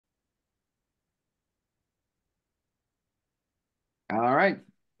All right.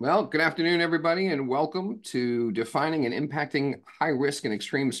 Well, good afternoon, everybody, and welcome to Defining and Impacting High Risk and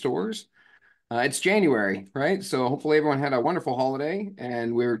Extreme Stores. It's January, right? So hopefully everyone had a wonderful holiday,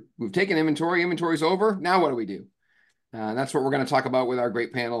 and we've taken inventory. Inventory's over. Now what do we do? That's what we're going to talk about with our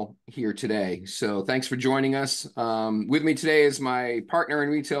great panel here today. So thanks for joining us. With me today is my partner in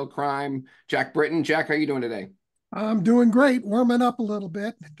retail crime, Jack Britton. Jack, how are you doing today? I'm doing great, warming up a little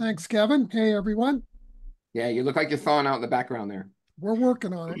bit. Thanks, Kevin. Hey, everyone. Yeah, you look like you're thawing out in the background there. We're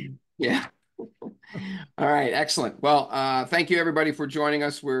working on it. Yeah. All right, excellent. Well, thank you everybody for joining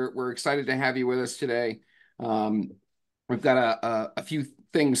us. We're excited to have you with us today. Um, we've got a few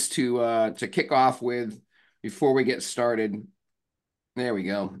things to kick off with before we get started. There we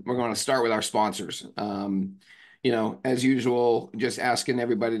go. We're going to start with our sponsors. As usual, just asking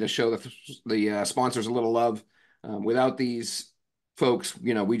everybody to show the sponsors a little love. Without these folks,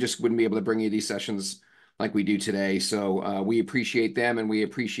 we just wouldn't be able to bring you these sessions like we do today. So we appreciate them and we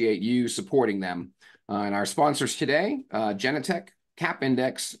appreciate you supporting them. And our sponsors today, Genetec, Cap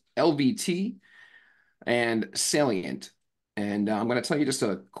Index, LVT, and Salient. And I'm going to tell you just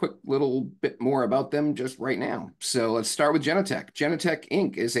a quick little bit more about them just right now. So let's start with Genetec. Genetec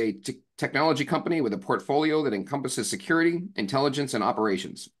Inc. is a technology company with a portfolio that encompasses security, intelligence, and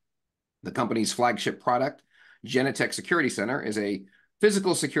operations. The company's flagship product, Genetec Security Center, is a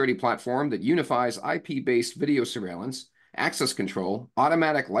physical security platform that unifies IP-based video surveillance, access control,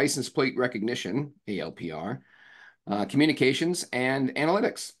 automatic license plate recognition, ALPR, communications, and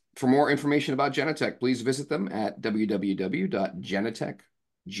analytics. For more information about Genetec, please visit them at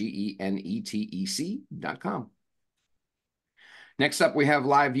www.genetec.com. Next up, we have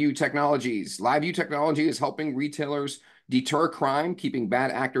LiveView Technologies. LiveView Technology is helping retailers deter crime, keeping bad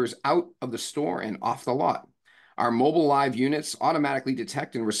actors out of the store and off the lot. Our mobile live units automatically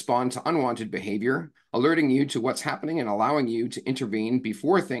detect and respond to unwanted behavior, alerting you to what's happening and allowing you to intervene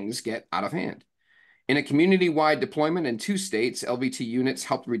before things get out of hand. In a community-wide deployment in 2 states, LVT units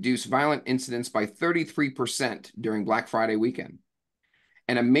helped reduce violent incidents by 33% during Black Friday weekend.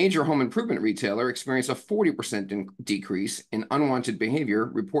 And a major home improvement retailer experienced a 40% decrease in unwanted behavior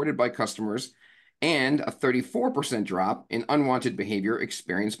reported by customers and a 34% drop in unwanted behavior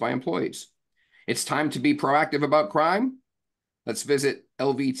experienced by employees. It's time to be proactive about crime. Let's visit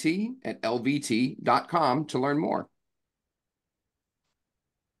LVT at lvt.com to learn more.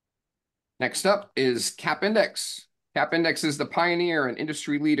 Next up is Cap Index. Cap Index is the pioneer and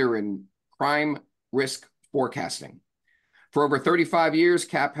industry leader in crime risk forecasting. For over 35 years,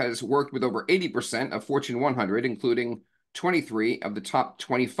 Cap has worked with over 80% of Fortune 100, including 23 of the top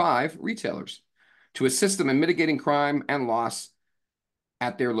 25 retailers, to assist them in mitigating crime and loss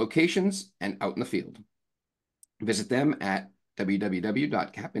at their locations and out in the field. Visit them at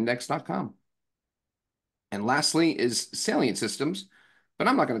www.capindex.com. And lastly is Salient Systems, but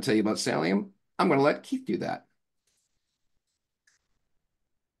I'm not going to tell you about Salient. I'm going to let Keith do that.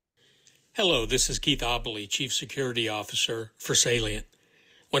 Hello, this is Keith Obley, Chief Security Officer for Salient.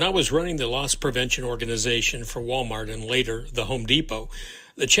 When I was running the loss prevention organization for Walmart and later the Home Depot,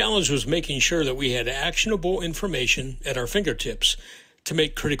 the challenge was making sure that we had actionable information at our fingertips to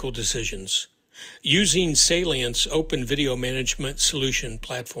make critical decisions. Using Salient's open video management solution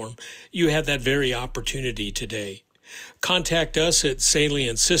platform, you have that very opportunity today. Contact us at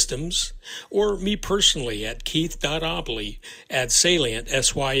Salient Systems or me personally at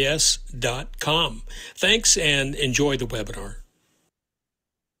keith.obley@salientsys.com. Thanks and enjoy the webinar.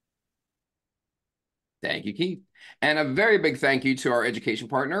 Thank you, Keith. And a very big thank you to our education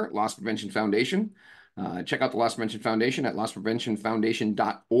partner, Loss Prevention Foundation. Check out the Loss Prevention Foundation at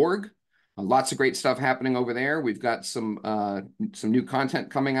losspreventionfoundation.org. Lots of great stuff happening over there. We've got some new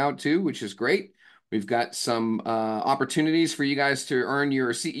content coming out too, which is great. We've got some opportunities for you guys to earn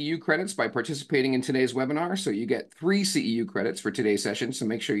your CEU credits by participating in today's webinar. So you get 3 CEU credits for today's session. So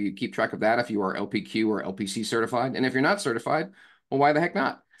make sure you keep track of that if you are LPQ or LPC certified. And if you're not certified, well, why the heck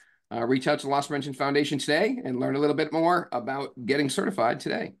not? Reach out to the Loss Prevention Foundation today and learn a little bit more about getting certified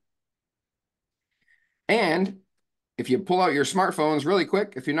today. And if you pull out your smartphones really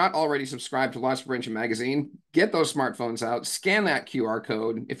quick, if you're not already subscribed to Loss Prevention Magazine, get those smartphones out, scan that QR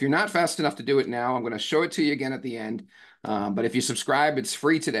code. If you're not fast enough to do it now, I'm going to show it to you again at the end. But if you subscribe, it's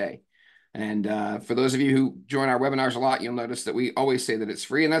free today. And for those of you who join our webinars a lot, you'll notice that we always say that it's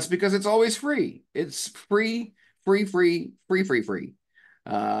free, and that's because it's always free. It's free, free, free, free, free, free.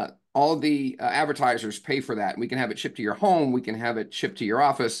 All of the advertisers pay for that. We can have it shipped to your home. We can have it shipped to your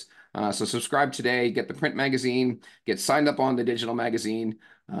office. So subscribe today, get the print magazine, get signed up on the digital magazine.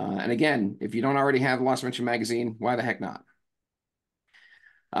 And again, if you don't already have Loss Prevention Magazine, why the heck not?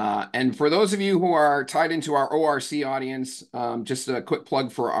 And for those of you who are tied into our ORC audience, just a quick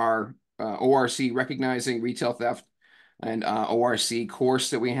plug for our ORC Recognizing Retail Theft and ORC course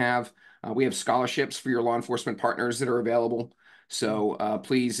that we have. We have scholarships for your law enforcement partners that are available. So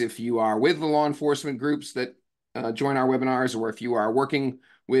please, if you are with the law enforcement groups that join our webinars, or if you are working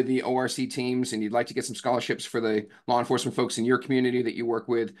with the ORC teams and you'd like to get some scholarships for the law enforcement folks in your community that you work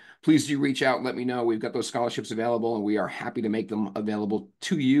with, please do reach out and let me know. We've got those scholarships available, and we are happy to make them available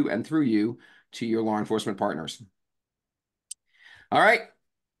to you and through you to your law enforcement partners. All right,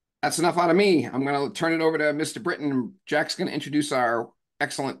 that's enough out of me. I'm going to turn it over to Mr. Britton. Jack's going to introduce our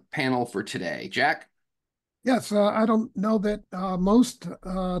excellent panel for today. Jack? Yes, I don't know that most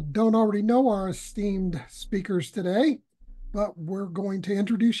don't already know our esteemed speakers today, but we're going to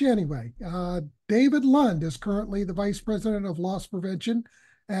introduce you anyway. David Lund is currently the Vice President of Loss Prevention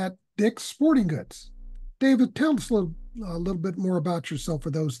at Dick's Sporting Goods. David, tell us a little bit more about yourself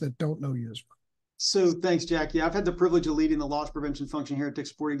for those that don't know you as well. So thanks, Jack. Yeah, I've had the privilege of leading the loss prevention function here at Dick's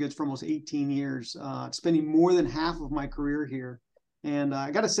Sporting Goods for almost 18 years, spending more than half of my career here. And I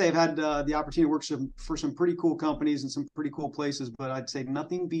got to say, I've had the opportunity to work for some pretty cool companies and some pretty cool places, but I'd say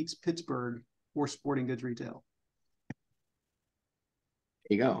nothing beats Pittsburgh for sporting goods retail.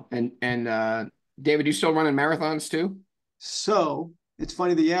 There you go. And David, you still running marathons too? So it's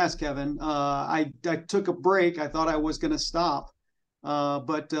funny that you asked, Kevin. I took a break. I thought I was going to stop,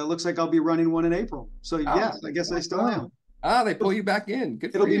 but looks like I'll be running one in April. So yes, I guess I still am. They pull you back in.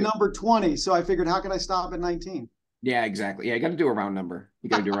 Good for you. It'll be number 20. So I figured, how can I stop at 19? Yeah, exactly. Yeah, you got to do a round number. You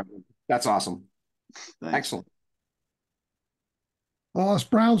got to do a round number. That's awesome. Thanks. Excellent. Well, us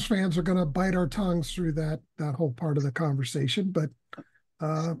Browns fans are going to bite our tongues through that whole part of the conversation. But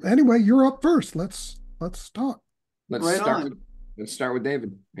anyway, you're up first. Let's talk. Let's start with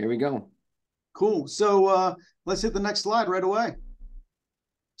David. Here we go. Cool. So let's hit the next slide right away.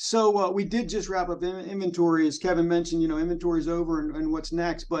 So we did just wrap up inventory, as Kevin mentioned. Inventory is over, and what's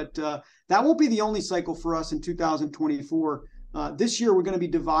next? But that won't be the only cycle for us in 2024. This year, we're going to be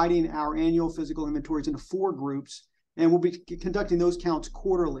dividing our annual physical inventories into 4 groups, and we'll be conducting those counts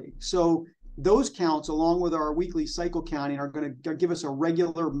quarterly. So those counts, along with our weekly cycle counting, are going to give us a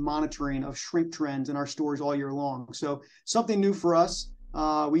regular monitoring of shrink trends in our stores all year long. So something new for us.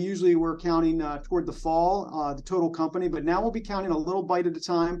 We usually were counting toward the fall, the total company, but now we'll be counting a little bite at a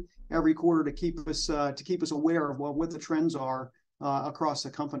time every quarter to keep us aware of what the trends are across the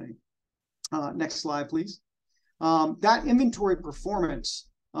company. Next slide, please. That inventory performance,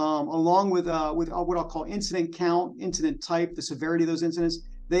 along with what I'll call incident count, incident type, the severity of those incidents,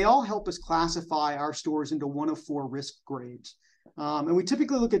 they all help us classify our stores into one of 4 risk grades. And we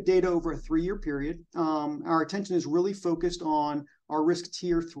typically look at data over a 3-year period. Our attention is really focused on our risk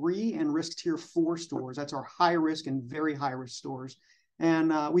tier 3 and risk tier 4 stores. That's our high risk and very high risk stores.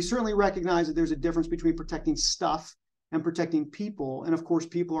 And we certainly recognize that there's a difference between protecting stuff and protecting people. And of course,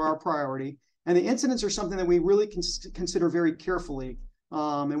 people are our priority. And the incidents are something that we really consider very carefully.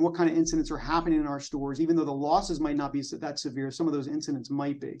 And what kind of incidents are happening in our stores, even though the losses might not be that severe, some of those incidents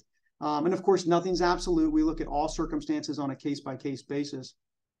might be. And of course, nothing's absolute. We look at all circumstances on a case-by-case basis.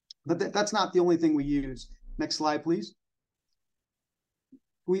 But that's not the only thing we use. Next slide, please.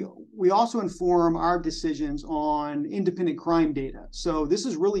 We also inform our decisions on independent crime data. So this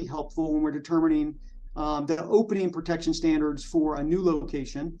is really helpful when we're determining the opening protection standards for a new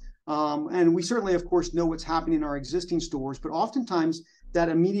location. And we certainly, of course, know what's happening in our existing stores, but oftentimes that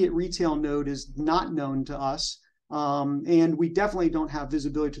immediate retail node is not known to us. And we definitely don't have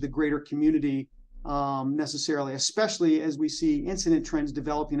visibility to the greater community necessarily, especially as we see incident trends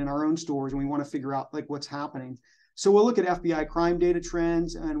developing in our own stores and we want to figure out what's happening. So we'll look at FBI crime data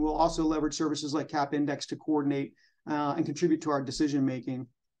trends, and we'll also leverage services like CAP Index to coordinate and contribute to our decision making.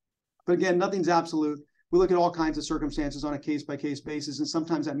 But again, nothing's absolute. We look at all kinds of circumstances on a case-by-case basis, and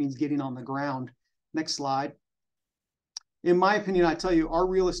sometimes that means getting on the ground. Next slide. In my opinion, I tell you, our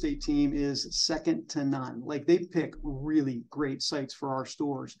real estate team is second to none. They pick really great sites for our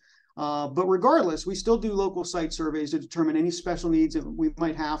stores. But regardless, we still do local site surveys to determine any special needs that we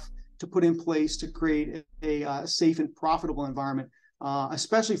might have to put in place to create a safe and profitable environment,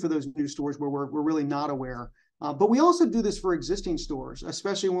 especially for those new stores where we're really not aware. But we also do this for existing stores,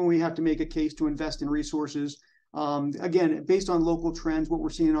 especially when we have to make a case to invest in resources. Again, based on local trends, what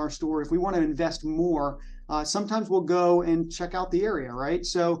we're seeing in our store, if we want to invest more, sometimes we'll go and check out the area, right?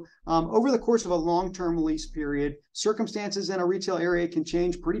 So over the course of a long-term lease period, circumstances in a retail area can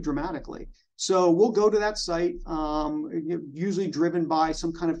change pretty dramatically. So we'll go to that site, usually driven by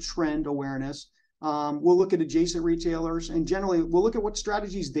some kind of trend awareness. We'll look at adjacent retailers, and generally we'll look at what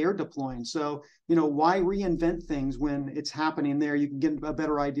strategies they're deploying. So, why reinvent things when it's happening there? You can get a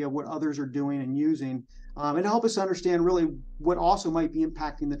better idea of what others are doing and using, and help us understand really what also might be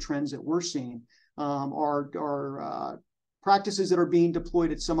impacting the trends that we're seeing. Are practices that are being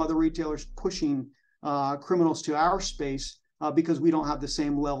deployed at some other retailers pushing criminals to our space because we don't have the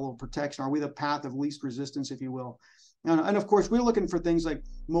same level of protection? Are we the path of least resistance, if you will? And of course, we're looking for things like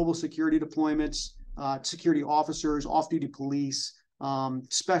mobile security deployments, security officers, off-duty police,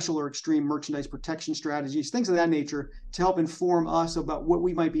 special or extreme merchandise protection strategies, things of that nature, to help inform us about what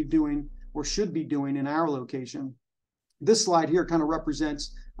we might be doing or should be doing in our location. This slide here kind of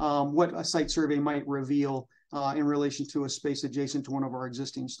represents what a site survey might reveal in relation to a space adjacent to one of our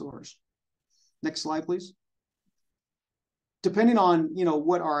existing stores. Next slide, please. Depending on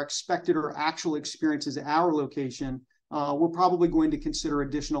what our expected or actual experience is at our location, we're probably going to consider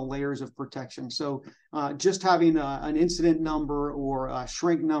additional layers of protection. So just having an incident number or a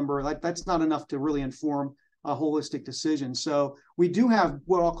shrink number, that's not enough to really inform a holistic decision. So we do have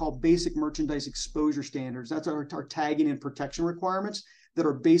what I'll call basic merchandise exposure standards. That's our tagging and protection requirements that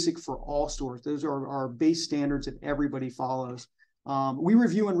are basic for all stores. Those are our base standards that everybody follows. We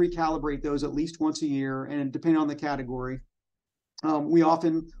review and recalibrate those at least once a year, and depending on the category, we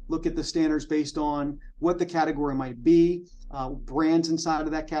often look at the standards based on what the category might be, brands inside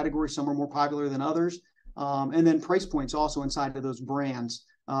of that category. Some are more popular than others, and then price points also inside of those brands,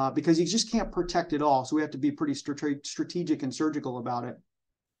 because you just can't protect it all. So we have to be pretty strategic and surgical about it.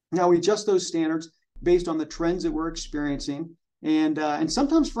 Now, we adjust those standards based on the trends that we're experiencing, and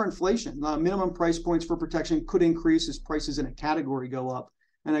sometimes for inflation. Minimum price points for protection could increase as prices in a category go up.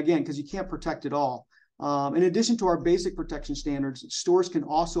 And again, because you can't protect it all. In addition to our basic protection standards, stores can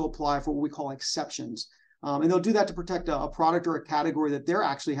also apply for what we call exceptions. And they'll do that to protect a product or a category that they're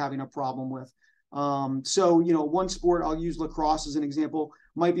actually having a problem with. So, one sport, I'll use lacrosse as an example,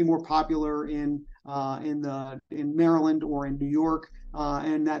 might be more popular in Maryland or in New York,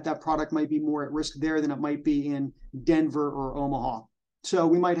 and that product might be more at risk there than it might be in Denver or Omaha. So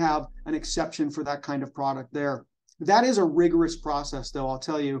we might have an exception for that kind of product there. That is a rigorous process, though, I'll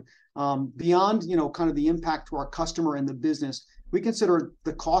tell you. Beyond, kind of the impact to our customer and the business, we consider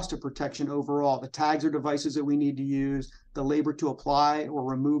the cost of protection overall, the tags or devices that we need to use, the labor to apply or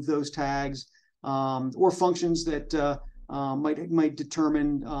remove those tags, or functions that might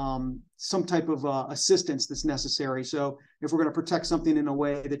determine some type of assistance that's necessary. So if we're going to protect something in a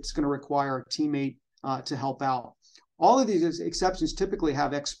way that's going to require a teammate to help out. All of these exceptions typically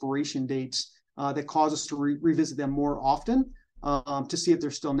have expiration dates that cause us to revisit them more often to see if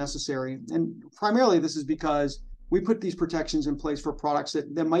they're still necessary. And primarily this is because we put these protections in place for products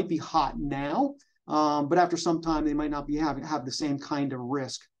that might be hot now, but after some time they might not have the same kind of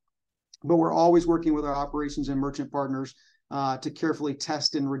risk. But we're always working with our operations and merchant partners to carefully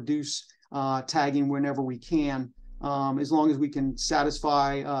test and reduce tagging whenever we can, as long as we can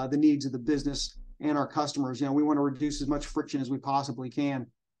satisfy the needs of the business and our customers. We want to reduce as much friction as we possibly can.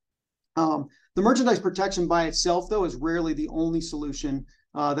 The merchandise protection by itself, though, is rarely the only solution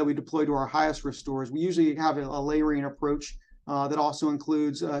that we deploy to our highest risk stores. We usually have a layering approach that also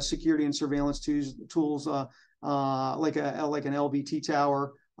includes security and surveillance tools like an LVT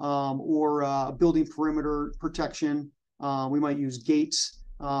tower, or building perimeter protection. We might use gates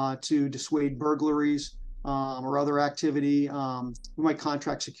to dissuade burglaries or other activity. We might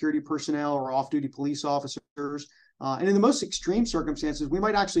contract security personnel or off-duty police officers. And in the most extreme circumstances, we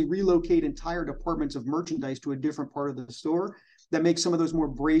might actually relocate entire departments of merchandise to a different part of the store. That makes some of those more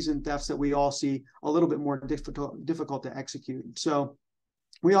brazen thefts that we all see a little bit more difficult to execute. So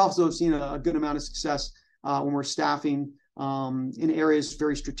we also have seen a good amount of success when we're staffing in areas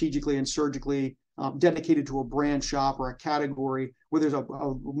very strategically and surgically dedicated to a brand shop or a category where there's a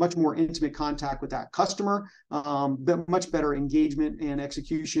much more intimate contact with that customer, but much better engagement and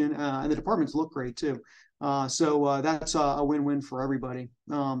execution, and the departments look great too. So that's a win-win for everybody.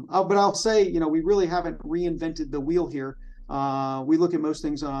 But I'll say, we really haven't reinvented the wheel here. We look at most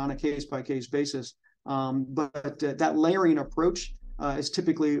things on a case-by-case basis, but that layering approach is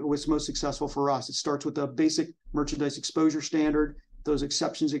typically what's most successful for us. It starts with a basic merchandise exposure standard, those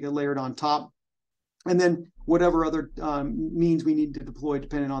exceptions that get layered on top, and then whatever other means we need to deploy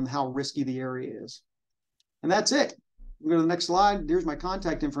depending on how risky the area is. And that's it. We'll go to the next slide. Here's my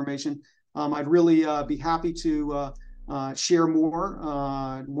contact information. I'd really be happy to share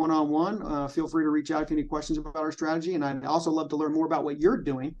more one-on-one. Feel free to reach out if you have any questions about our strategy. And I'd also love to learn more about what you're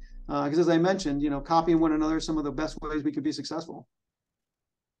doing, because as I mentioned, copying one another is some of the best ways we could be successful.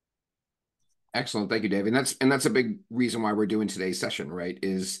 Excellent. Thank you, Dave. And that's a big reason why we're doing today's session, right?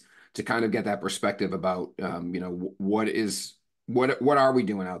 Is to kind of get that perspective about, what are we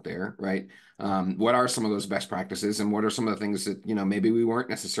doing out there, right? What are some of those best practices, and what are some of the things that, maybe we weren't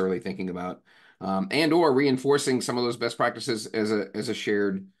necessarily thinking about, and or reinforcing some of those best practices as a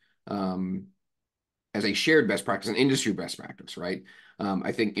shared best practice, an industry best practice, right?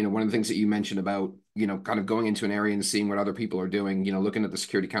 I think, one of the things that you mentioned about, kind of going into an area and seeing what other people are doing, looking at the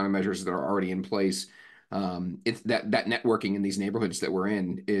security countermeasures that are already in place. It's that networking in these neighborhoods that we're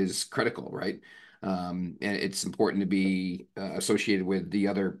in is critical, right? And it's important to be associated with the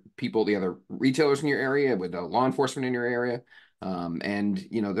other people, the other retailers in your area, with the law enforcement in your area. And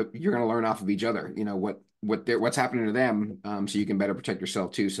you're going to learn off of each other, what's happening to them, so you can better protect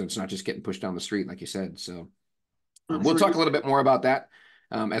yourself too. So it's not just getting pushed down the street, like you said. So we'll talk a little bit more about that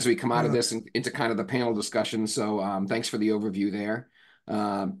as we come out of this and into kind of the panel discussion. So thanks for the overview there.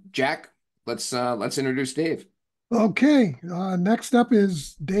 Jack, let's introduce Dave. Okay, next up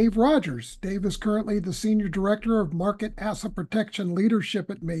is Dave Rogers. Dave is currently the Senior Director of Market Asset Protection Leadership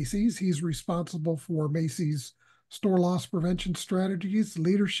at Macy's. He's responsible for Macy's store loss prevention strategies,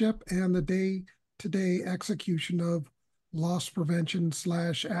 leadership, and the day-to-day execution of loss prevention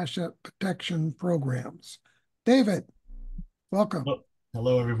 / asset protection programs. David, welcome.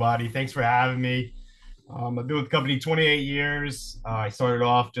 Hello, everybody. Thanks for having me. I've been with the company 28 years. I started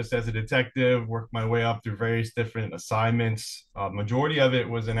off just as a detective, worked my way up through various different assignments. Majority of it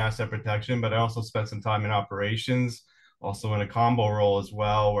was in asset protection, but I also spent some time in operations, also in a combo role as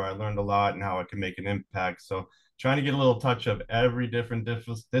well, where I learned a lot and how I can make an impact. So trying to get a little touch of every different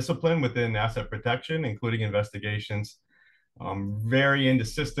discipline within asset protection, including investigations. Very into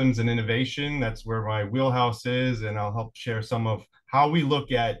systems and innovation. That's where my wheelhouse is, and I'll help share some of how we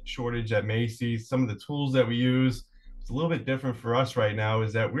look at shortage at Macy's, some of the tools that we use. It's a little bit different for us right now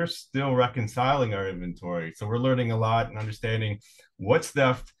is that we're still reconciling our inventory. So we're learning a lot and understanding what's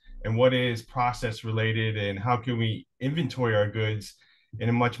theft and what is process related, and how can we inventory our goods in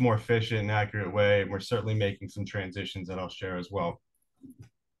a much more efficient and accurate way. And we're certainly making some transitions that I'll share as well.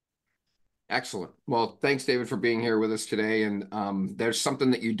 Excellent. Well, thanks, David, for being here with us today. And there's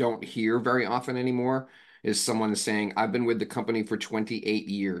something that you don't hear very often anymore, is someone saying, I've been with the company for 28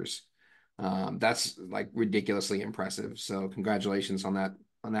 years. That's like ridiculously impressive. So congratulations on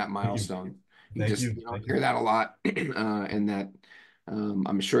that milestone. You don't hear that a lot. And that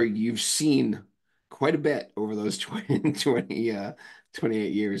I'm sure you've seen quite a bit over those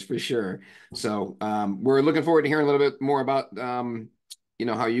 28 years for sure. So we're looking forward to hearing a little bit more about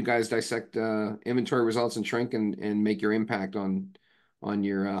how you guys dissect inventory results and shrink and make your impact on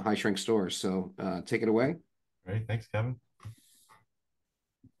your high shrink stores. So take it away. Great. Thanks, Kevin.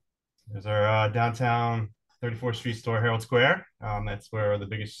 There's our downtown 34th Street store, Herald Square. That's where the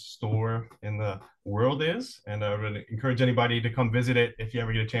biggest store in the world is. And I would encourage anybody to come visit it if you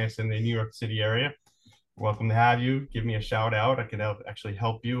ever get a chance in the New York City area. Welcome to have you. Give me a shout out. I can actually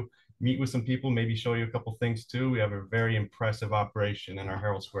help you meet with some people, maybe show you a couple things too. We have a very impressive operation in our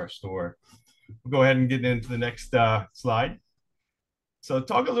Herald Square store. We'll go ahead and get into the next slide. So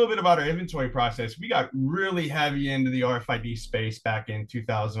talk a little bit about our inventory process. We got really heavy into the RFID space back in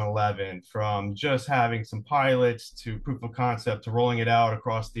 2011, from just having some pilots to proof of concept to rolling it out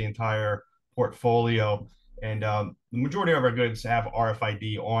across the entire portfolio. And the majority of our goods have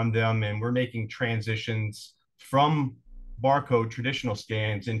RFID on them, and we're making transitions from barcode traditional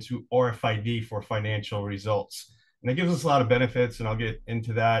scans into RFID for financial results. And that gives us a lot of benefits, and I'll get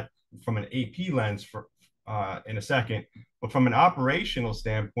into that from an AP lens in a second. But from an operational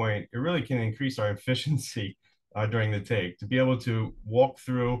standpoint, it really can increase our efficiency during the take, to be able to walk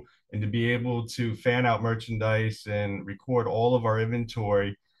through and to be able to fan out merchandise and record all of our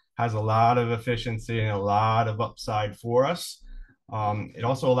inventory has a lot of efficiency and a lot of upside for us. It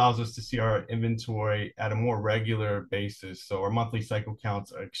also allows us to see our inventory at a more regular basis. So our monthly cycle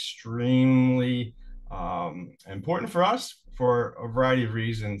counts are extremely important for us for a variety of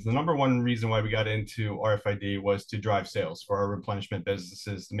reasons. The number one reason why we got into RFID was to drive sales for our replenishment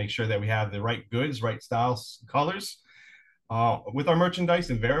businesses, to make sure that we have the right goods, right styles, colors with our merchandise,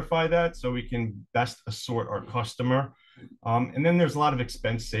 and verify that so we can best assort our customer. And then there's a lot of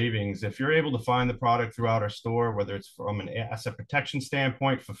expense savings. If you're able to find the product throughout our store, whether it's from an asset protection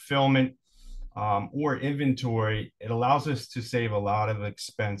standpoint, fulfillment, or inventory, it allows us to save a lot of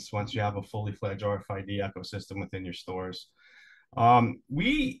expense once you have a fully fledged RFID ecosystem within your stores.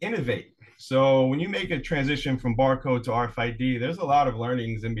 We innovate. So when you make a transition from barcode to RFID, there's a lot of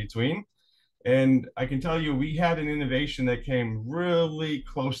learnings in between. And I can tell you, we had an innovation that came really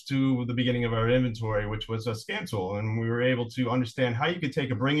close to the beginning of our inventory, which was a scan tool. And we were able to understand how you could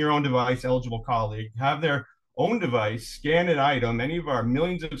take a bring your own device eligible colleague, have their own device, scan an item, any of our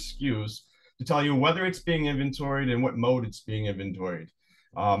millions of SKUs, to tell you whether it's being inventoried and what mode it's being inventoried,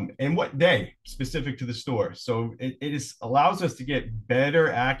 and what day specific to the store. So it allows us to get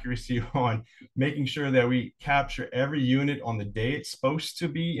better accuracy on making sure that we capture every unit on the day it's supposed to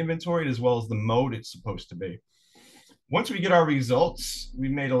be inventoried, as well as the mode it's supposed to be. Once we get our results, we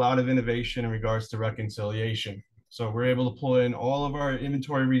made a lot of innovation in regards to reconciliation. So we're able to pull in all of our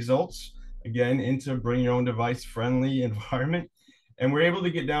inventory results, again, into bring your own device friendly environment. And we're able to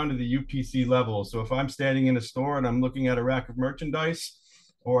get down to the UPC level. So if I'm standing in a store and I'm looking at a rack of merchandise,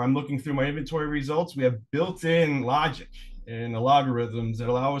 or I'm looking through my inventory results, we have built-in logic and algorithms that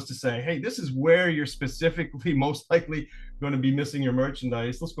allow us to say, hey, this is where you're specifically most likely going to be missing your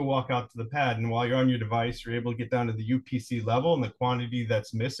merchandise. Let's go walk out to the pad. And while you're on your device, you're able to get down to the UPC level and the quantity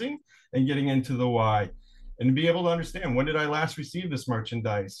that's missing and getting into the why. And be able to understand, when did I last receive this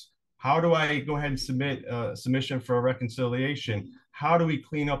merchandise? How do I go ahead and submit a submission for a reconciliation? How do we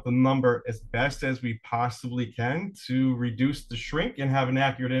clean up the number as best as we possibly can to reduce the shrink and have an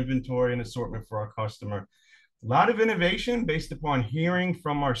accurate inventory and assortment for our customer? A lot of innovation based upon hearing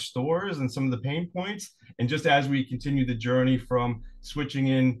from our stores and some of the pain points. And just as we continue the journey from switching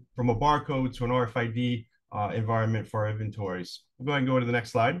in from a barcode to an RFID environment for our inventories. We'll go ahead and go to the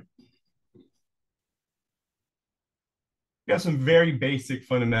next slide. We got some very basic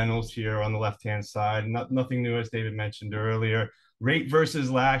fundamentals here on the left-hand side. Nothing new, as David mentioned earlier. Rate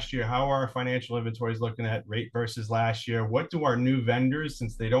versus last year. How are our financial inventories looking at rate versus last year? What do our new vendors,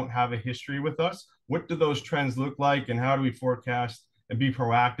 since they don't have a history with us, what do those trends look like? And how do we forecast and be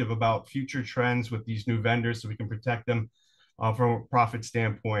proactive about future trends with these new vendors so we can protect them from a profit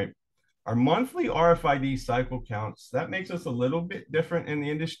standpoint? Our monthly RFID cycle counts, that makes us a little bit different in the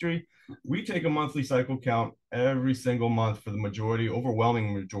industry. We take a monthly cycle count every single month for the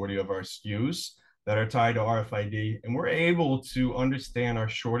overwhelming majority of our SKUs that are tied to RFID, and we're able to understand our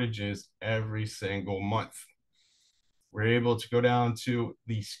shortages every single month. We're able to go down to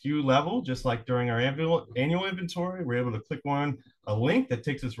the SKU level, just like during our annual inventory. We're able to click on a link that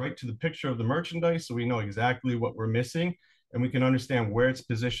takes us right to the picture of the merchandise, so we know exactly what we're missing, and we can understand where it's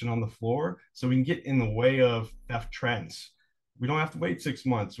positioned on the floor, so we can get in the way of theft trends. We don't have to wait 6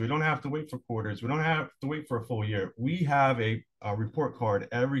 months. We don't have to wait for quarters. We don't have to wait for a full year. We have a report card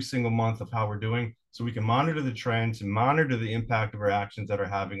every single month of how we're doing, so we can monitor the trends and monitor the impact of our actions that are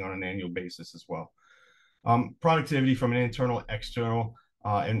having on an annual basis as well. Productivity from an internal, external,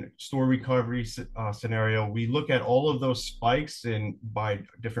 and store recovery scenario. We look at all of those spikes by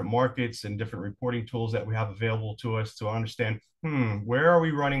different markets and different reporting tools that we have available to us to understand, where are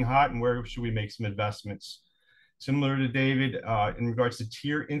we running hot and where should we make some investments? Similar to David, in regards to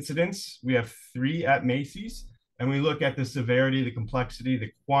tier incidents, we have 3 at Macy's, and we look at the severity, the complexity,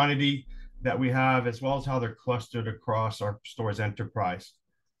 the quantity that we have, as well as how they're clustered across our store's enterprise.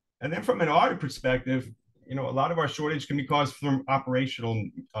 And then from an audit perspective, a lot of our shortage can be caused from operational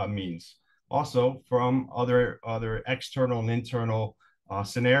means, also from other external and internal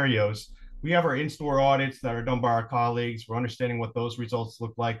scenarios. We have our in-store audits that are done by our colleagues. We're understanding what those results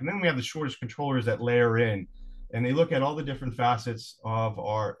look like. And then we have the shortage controllers that layer in, and they look at all the different facets of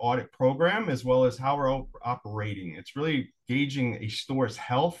our audit program, as well as how we're operating. It's really gauging a store's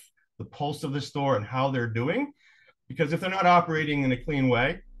health, the pulse of the store, and how they're doing. Because if they're not operating in a clean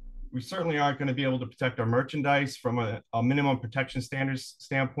way, we certainly aren't going to be able to protect our merchandise from a minimum protection standards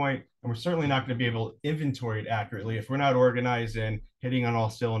standpoint. And we're certainly not going to be able to inventory it accurately if we're not organized and hitting on all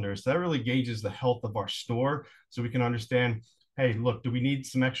cylinders. So that really gauges the health of our store, so we can understand, hey, look, do we need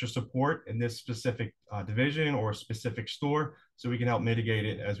some extra support in this specific division or specific store, so we can help mitigate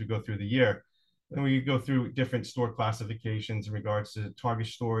it as we go through the year. Then we go through different store classifications in regards to target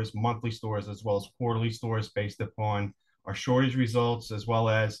stores, monthly stores, as well as quarterly stores based upon our shortage results, as well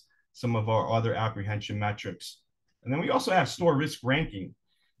as some of our other apprehension metrics. And then we also have store risk ranking,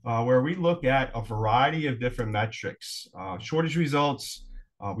 where we look at a variety of different metrics, shortage results.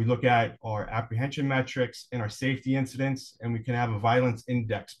 We look at our apprehension metrics and our safety incidents, and we can have a violence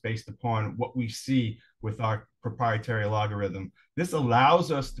index based upon what we see with our proprietary algorithm. This allows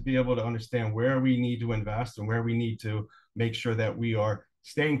us to be able to understand where we need to invest and where we need to make sure that we are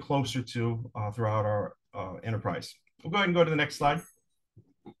staying closer to throughout our enterprise. We'll go ahead and go to the next slide.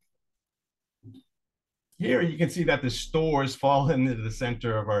 Here you can see that the stores fall into the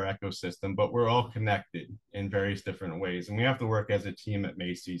center of our ecosystem, but we're all connected in various different ways, and we have to work as a team at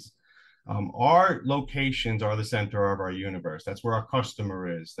Macy's. Our locations are the center of our universe. That's where our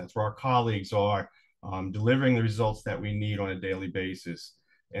customer is. That's where our colleagues are, delivering the results that we need on a daily basis.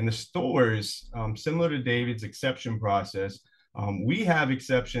 And the stores, similar to David's exception process, We have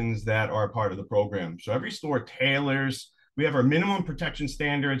exceptions that are part of the program. So every store tailors. We have our minimum protection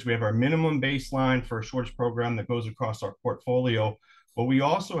standards. We have our minimum baseline for a shortage program that goes across our portfolio. But we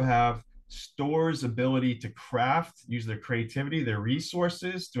also have stores' ability to craft, use their creativity, their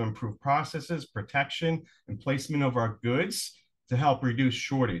resources to improve processes, protection, and placement of our goods to help reduce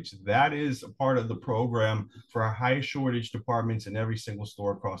shortage. That is a part of the program for our high shortage departments in every single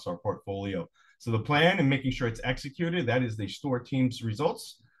store across our portfolio. So the plan and making sure it's executed, that is the store team's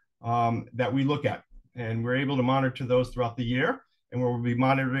results that we look at. And we're able to monitor those throughout the year. And we'll be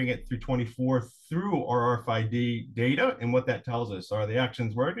monitoring it through 24 through our RFID data and what that tells us. Are the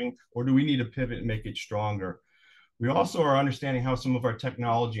actions working, or do we need to pivot and make it stronger? We also are understanding how some of our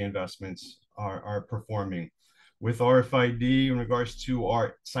technology investments are performing. With RFID in regards to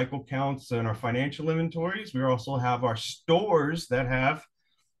our cycle counts and our financial inventories, we also have our stores that have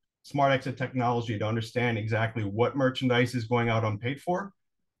smart exit technology to understand exactly what merchandise is going out unpaid for,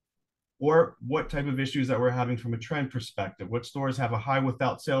 or what type of issues that we're having from a trend perspective. What stores have a high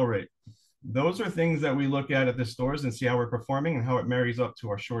without sale rate? Those are things that we look at the stores and see how we're performing and how it marries up to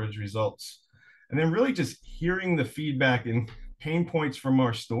our shortage results. And then really just hearing the feedback and pain points from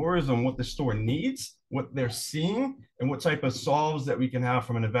our stores on what the store needs, what they're seeing, and what type of solves that we can have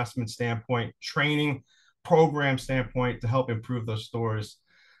from an investment standpoint, training, program standpoint to help improve those stores.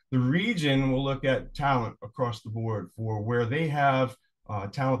 The region will look at talent across the board for where they have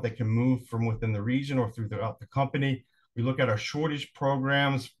talent that can move from within the region or throughout the company. We look at our shortage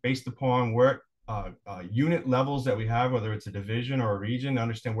programs based upon where unit levels that we have, whether it's a division or a region, to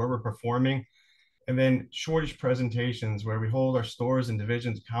understand where we're performing. And then shortage presentations where we hold our stores and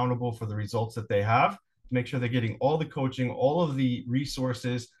divisions accountable for the results that they have to make sure they're getting all the coaching, all of the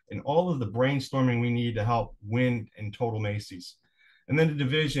resources, and all of the brainstorming we need to help win in total Macy's. And then the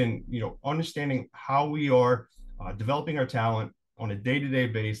division, understanding how we are developing our talent on a day-to-day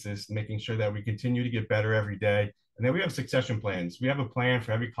basis, making sure that we continue to get better every day. And then we have succession plans. We have a plan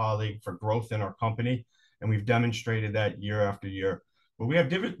for every colleague for growth in our company, and we've demonstrated that year after year. But we have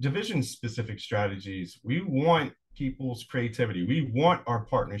division-specific strategies. We want people's creativity. We want our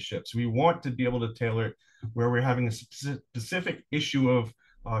partnerships. We want to be able to tailor it where we're having a specific issue of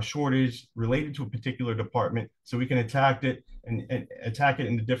shortage related to a particular department, so we can attack it and attack it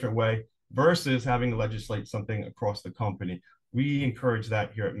in a different way versus having to legislate something across the company. We encourage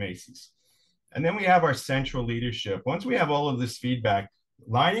that here at Macy's. And then we have our central leadership. Once we have all of this feedback,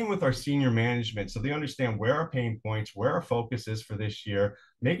 lining with our senior management so they understand where our pain points, where our focus is for this year,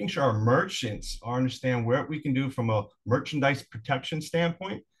 making sure our merchants understand what we can do from a merchandise protection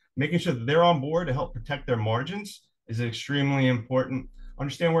standpoint, making sure that they're on board to help protect their margins is extremely important.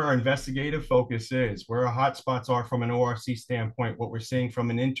 Understand where our investigative focus is, where our hotspots are from an ORC standpoint, what we're seeing from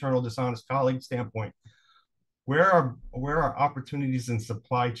an internal dishonest colleague standpoint. Where are opportunities in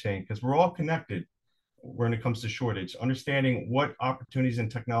supply chain? Because we're all connected when it comes to shortage. Understanding what opportunities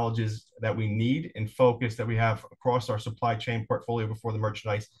and technologies that we need and focus that we have across our supply chain portfolio before the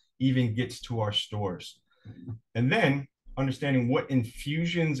merchandise even gets to our stores. And then understanding what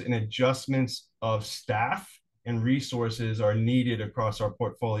infusions and adjustments of staff and resources are needed across our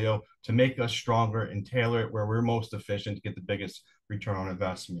portfolio to make us stronger and tailor it where we're most efficient to get the biggest return on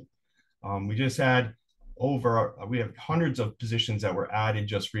investment. We have hundreds of positions that were added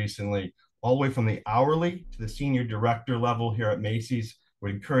just recently, all the way from the hourly to the senior director level here at Macy's. We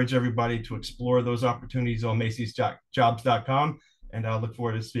encourage everybody to explore those opportunities on macysjobs.com, and I look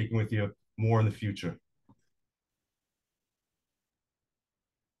forward to speaking with you more in the future.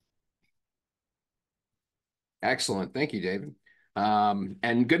 Excellent. Thank you, David.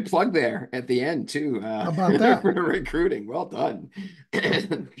 And good plug there at the end too. How about that? For recruiting. Well done.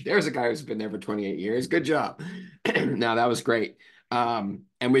 There's a guy who's been there for 28 years. Good job. No, that was great. And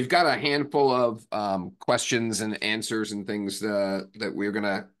we've got a handful of questions and answers and things that we're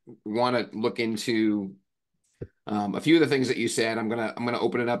gonna want to look into. A few of the things that you said, I'm gonna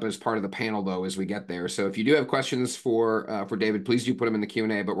open it up as part of the panel though as we get there. So if you do have questions for David, please do put them in the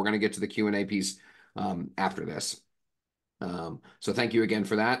Q&A. But we're gonna get to the Q&A piece after this. So thank you again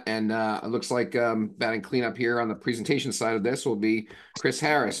for that. And it looks like batting cleanup here on the presentation side of this will be Chris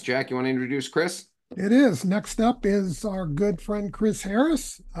Harris. Jack, you want to introduce Chris? It is. Next up is our good friend Chris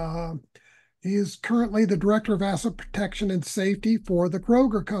Harris. He is currently the Director of Asset Protection and Safety for the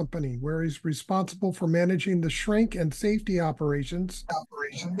Kroger Company, where he's responsible for managing the shrink and safety operations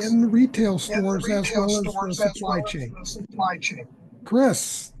in retail stores as well as the supply chain.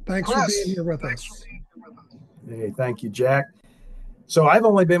 Chris, thanks for being here with us. Hey, thank you, Jack. So I've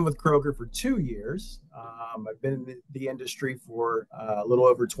only been with Kroger for 2 years. I've been in the industry for a little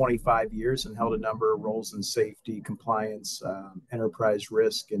over 25 years and held a number of roles in safety, compliance, enterprise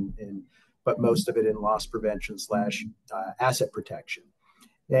risk, but most of it in loss prevention slash asset protection.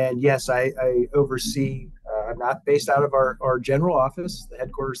 And yes, I oversee, I'm not based out of our general office, the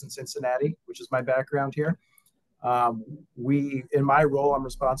headquarters in Cincinnati, which is my background here. In my role, I'm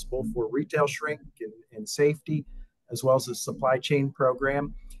responsible for retail shrink and safety, as well as the supply chain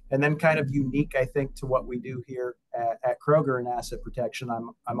program. And then kind of unique, I think, to what we do here at Kroger in asset protection,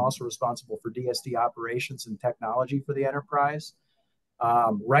 I'm also responsible for DSD operations and technology for the enterprise,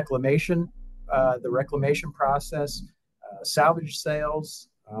 reclamation, the reclamation process, salvage sales,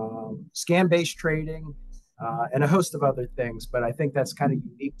 scam-based trading, and a host of other things. But I think that's kind of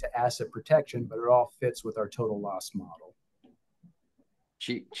unique to asset protection, but it all fits with our total loss model.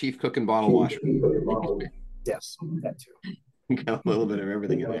 Chief cook and bottle washer. Yes, that too. Got a little bit of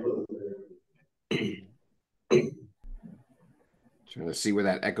everything in there. Trying to see where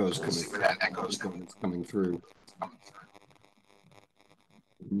that echo's coming through.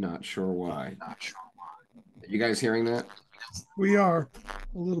 Not sure why. Are you guys hearing that? We are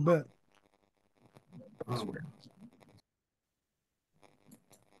a little bit. That's weird.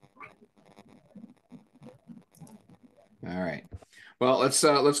 All right. Well, let's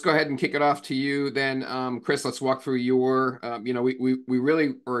go ahead and kick it off to you then, Chris. Let's walk through your. We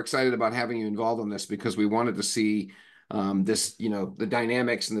really were excited about having you involved in this because we wanted to see this, the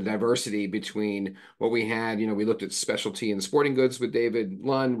dynamics and the diversity between what we had. We looked at specialty and sporting goods with David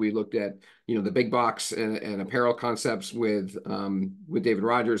Lund. We looked at the big box and apparel concepts with David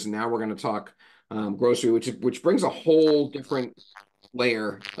Rogers, and now we're going to talk grocery, which brings a whole different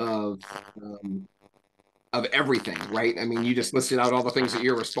layer of everything, right? I mean, you just listed out all the things that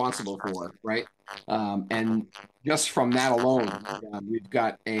you're responsible for, right? And just from that alone, we've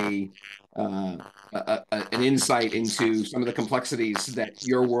got an insight into some of the complexities that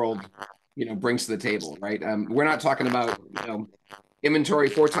your world, brings to the table, right? We're not talking about, inventory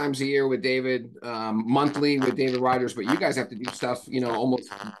 4 times a year with David, monthly with David Rogers, but you guys have to do stuff, almost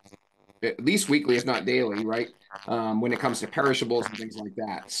at least weekly, if not daily, right? When it comes to perishables and things like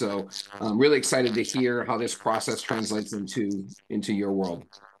that. So I'm really excited to hear how this process translates into your world.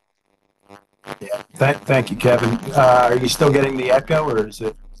 Yeah, thank you, Kevin. Are you still getting the echo, or is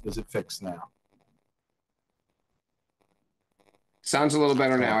it fixed now? Sounds a little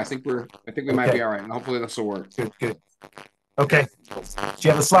better now. I think we might be all right. Hopefully this will work. Good. Okay. Do you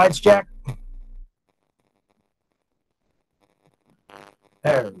have the slides, Jack?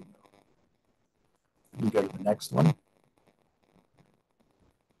 There we go. You can go to the next one.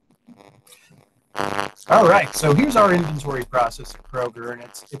 All right, so here's our inventory process at Kroger, and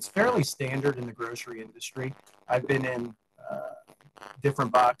it's fairly standard in the grocery industry. I've been in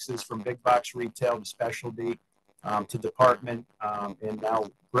different boxes from big box retail to specialty to department and now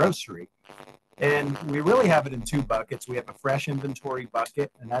grocery. And we really have it in 2 buckets. We have a fresh inventory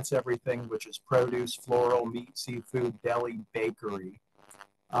bucket, and that's everything which is produce, floral, meat, seafood, deli, bakery.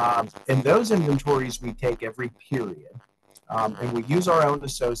 And those inventories we take every period. And we use our own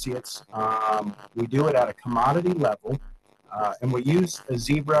associates. We do it at a commodity level. And we use a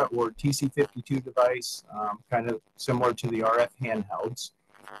Zebra or TC52 device, kind of similar to the RF handhelds.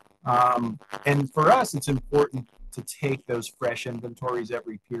 And for us, it's important to take those fresh inventories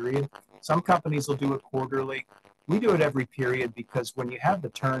every period. Some companies will do it quarterly. We do it every period because when you have the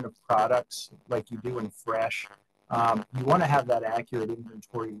turn of products like you do in fresh, you want to have that accurate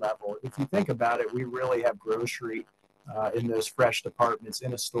inventory level. If you think about it, we really have grocery in those fresh departments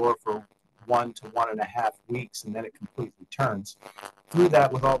in a store for 1 to 1.5 weeks, and then it completely turns. Through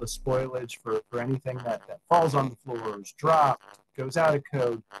that, with all the spoilage for anything that falls on the floor, is dropped, goes out of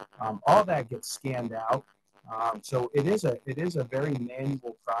code, all that gets scanned out. So it is a very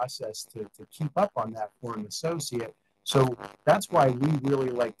manual process to keep up on that for an associate. So that's why we really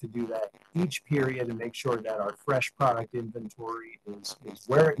like to do that each period and make sure that our fresh product inventory is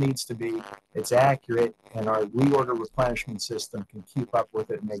where it needs to be, it's accurate, and our reorder replenishment system can keep up with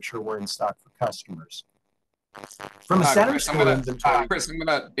it and make sure we're in stock for customers. From a center store inventory. Chris, I'm going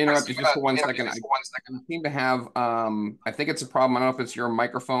to interrupt you just for 1 second. I seem to have, I think it's a problem. I don't know if it's your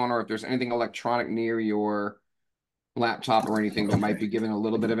microphone or if there's anything electronic near your laptop or anything that might be giving a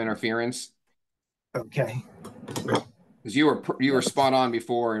little bit of interference. Okay. Because you were spot on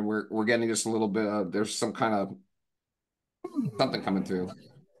before, and we're getting just a little bit of, there's some kind of something coming through.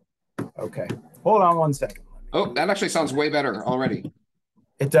 Okay. Hold on 1 second. Oh, that actually sounds way better already.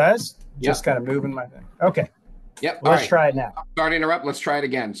 It does? Yep. Just kind of moving my thing. Okay. Yep. Let's try it now. Sorry to interrupt. Let's try it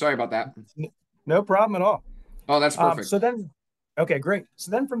again. Sorry about that. No problem at all. Oh, that's perfect. So then, Okay, great.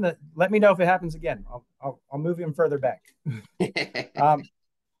 So then let me know if it happens again. I'll move him further back.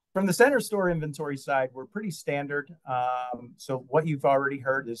 From the center store inventory side, we're pretty standard. So what you've already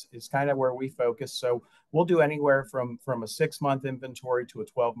heard is kind of where we focus. So we'll do anywhere from a 6-month inventory to a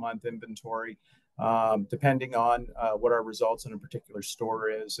 12-month inventory, depending on what our results in a particular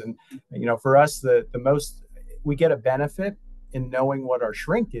store is. And for us, the most we get a benefit in knowing what our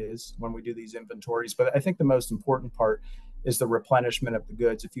shrink is when we do these inventories. But I think the most important part is the replenishment of the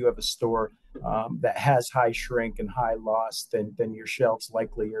goods. If you have a store that has high shrink and high loss, then your shelves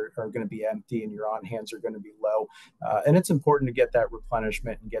likely are going to be empty and your on hands are going to be low. And it's important to get that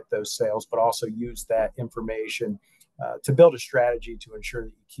replenishment and get those sales, but also use that information to build a strategy to ensure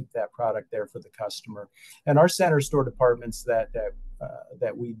that you keep that product there for the customer. And our center store departments that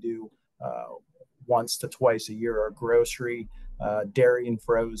we do once to twice a year are grocery, dairy and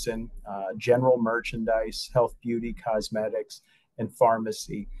frozen, general merchandise, health, beauty, cosmetics, and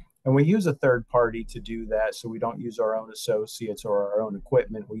pharmacy. And we use a third party to do that. So we don't use our own associates or our own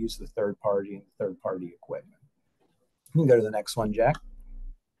equipment. We use the third party and third party equipment. You can go to the next one, Jack.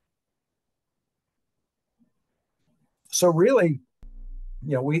 So really,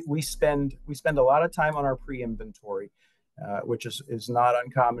 we spend a lot of time on our pre-inventory, which is not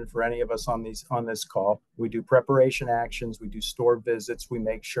uncommon for any of us on this call. We do preparation actions, we do store visits, we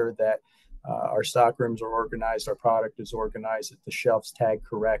make sure that our stock rooms are organized, our product is organized, that the shelves tag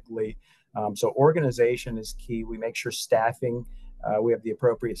correctly. So organization is key. We make sure staffing, we have the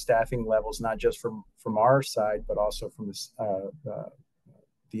appropriate staffing levels, not just from our side, but also from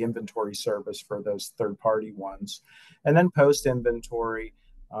the inventory service for those third-party ones. And then post-inventory,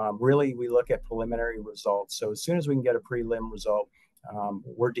 really, we look at preliminary results. So as soon as we can get a prelim result,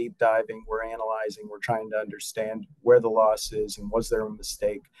 we're deep diving, we're analyzing, we're trying to understand where the loss is and was there a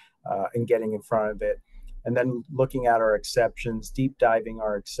mistake, and getting in front of it. And then looking at our exceptions, deep diving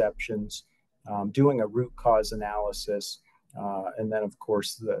our exceptions, doing a root cause analysis. And then, of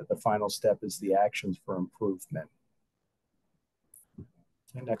course, the final step is the actions for improvement.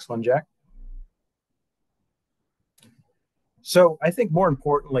 Okay, next one, Jack. So I think more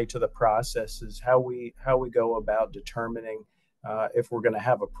importantly to the process is how we go about determining if we're going to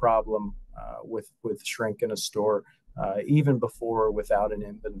have a problem with shrink in a store, even before or without an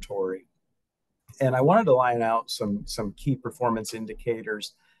inventory. And I wanted to line out some key performance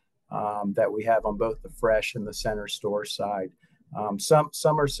indicators that we have on both the fresh and the center store side. Some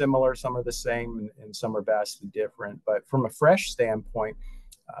are similar, some are the same, and some are vastly different. But from a fresh standpoint,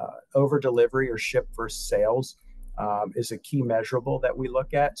 over delivery or ship versus sales is a key measurable that we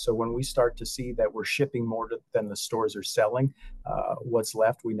look at. So when we start to see that we're shipping more than the stores are selling, what's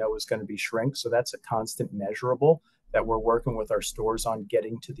left we know is going to be shrink. So that's a constant measurable that we're working with our stores on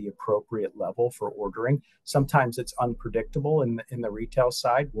getting to the appropriate level for ordering. Sometimes it's unpredictable in the retail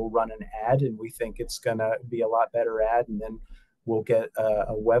side. We'll run an ad and we think it's going to be a lot better ad, and then we'll get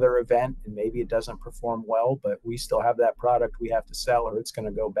a weather event and maybe it doesn't perform well, but we still have that product we have to sell or it's going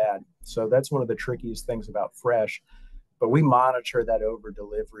to go bad. So that's one of the trickiest things about fresh, but we monitor that over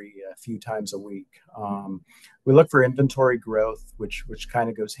delivery a few times a week. We look for inventory growth, which kind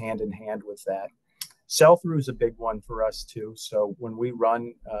of goes hand in hand with that. Sell-through is a big one for us too. So when we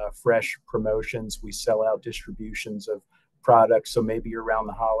run fresh promotions, we sell out distributions of products. So maybe you're around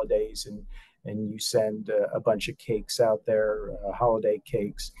the holidays and you send a bunch of cakes out there, holiday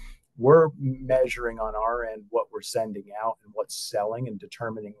cakes. We're measuring on our end what we're sending out and what's selling and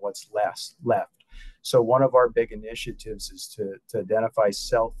determining what's left. So one of our big initiatives is to identify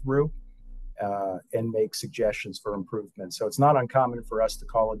sell-through and make suggestions for improvement. So it's not uncommon for us to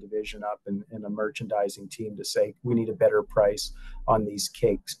call a division up in a merchandising team to say, we need a better price on these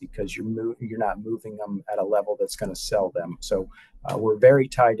cakes because you're not moving them at a level that's going to sell them. So we're very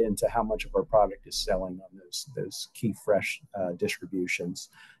tied into how much of our product is selling on those key fresh distributions.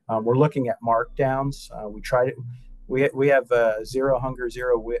 We're looking at markdowns. We have a Zero Hunger,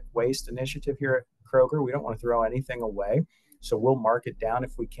 Zero Waste initiative here at Kroger. We don't want to throw anything away. So we'll mark it down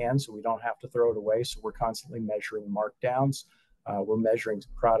if we can, so we don't have to throw it away. So we're constantly measuring markdowns. We're measuring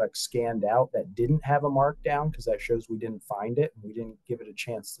products scanned out that didn't have a markdown because that shows we didn't find it and we didn't give it a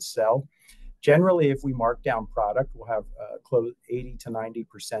chance to sell. Generally, if we mark down product, we'll have close 80 to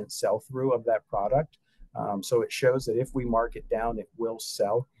 90% sell-through of that product. So it shows that if we mark it down, it will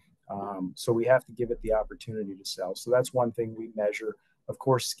sell. So we have to give it the opportunity to sell. So that's one thing we measure. Of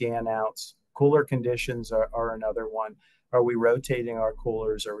course, scan outs. Cooler conditions are another one. Are we rotating our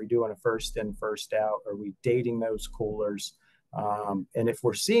coolers? Are we doing a first in, first out? Are we dating those coolers? And if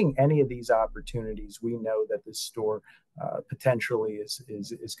we're seeing any of these opportunities, we know that this store potentially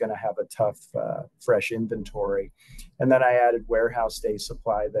is going to have a tough fresh inventory. And then I added warehouse day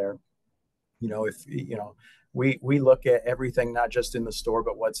supply there. If we look at everything, not just in the store,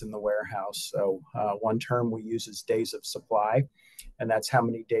 but what's in the warehouse. So one term we use is days of supply, and that's how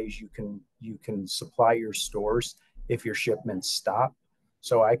many days you can supply your stores if your shipments stop.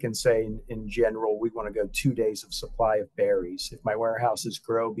 So I can say in general, we want to go 2 days of supply of berries. If my warehouses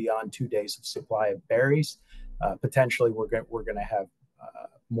grow beyond 2 days of supply of berries, potentially we're going to have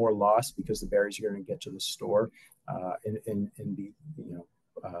more loss because the berries are going to get to the store and be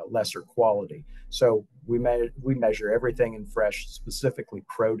lesser quality. So we measure everything in fresh, specifically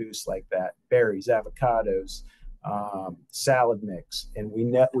produce like that: berries, avocados, salad mix, and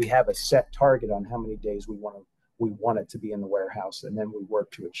we have a set target on how many days we want it to be in the warehouse, and then we work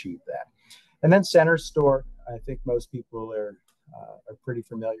to achieve that. And then center store, I think most people are pretty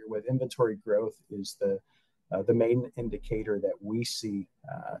familiar with. Inventory growth is the main indicator that we see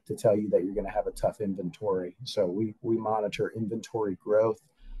to tell you that you're going to have a tough inventory. So we monitor inventory growth,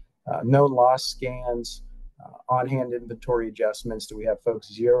 known loss scans, on-hand inventory adjustments. Do we have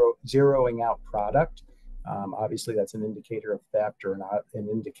folks zeroing out product? Obviously, that's an indicator of theft or not an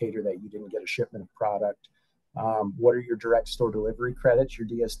indicator that you didn't get a shipment of product. What are your direct store delivery credits, your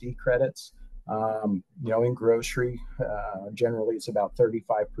DSD credits? In grocery, generally it's about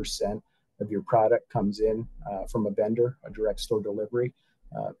 35% of your product comes in from a vendor, a direct store delivery.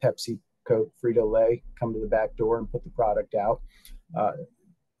 Pepsi, Coke, Frito-Lay come to the back door and put the product out.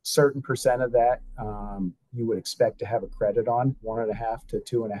 Certain percent of that you would expect to have a credit on, 1.5% to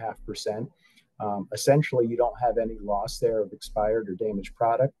 2.5%. Essentially, you don't have any loss there of expired or damaged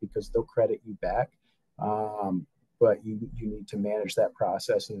product because they'll credit you back. But you need to manage that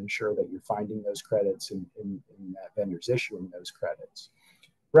process and ensure that you're finding those credits and that vendor's issuing those credits.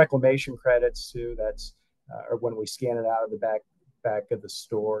 Reclamation credits too, that's or when we scan it out of the back of the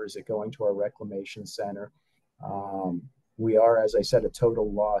store, is it going to our reclamation center? We are, as I said, a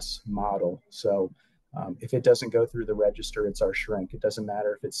total loss model. So if it doesn't go through the register, it's our shrink. It doesn't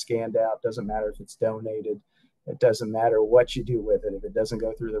matter if it's scanned out, doesn't matter if it's donated, it doesn't matter what you do with it. If it doesn't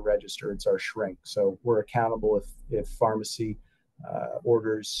go through the register, it's our shrink. So we're accountable if pharmacy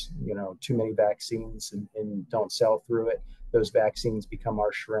orders, too many vaccines and don't sell through it. Those vaccines become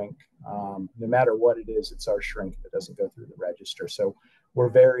our shrink. No matter what it is, it's our shrink if it doesn't go through the register. So we're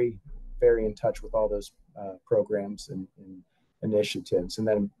very, very in touch with all those programs and initiatives. And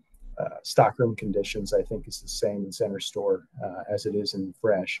then stockroom conditions, I think, is the same in center store as it is in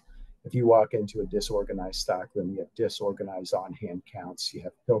fresh. If you walk into a disorganized stockroom, you have disorganized on-hand counts, you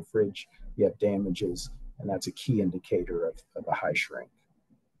have pilferage, you have damages, and that's a key indicator of a high shrink.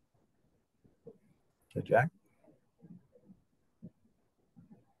 Okay, Jack?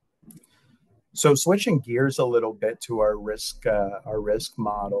 So switching gears a little bit to our risk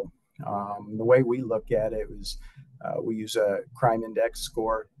model. The way we look at it is we use a crime index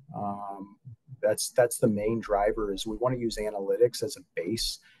score. That's the main driver. Is we want to use analytics as a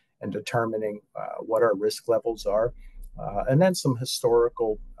base and determining what our risk levels are, and then some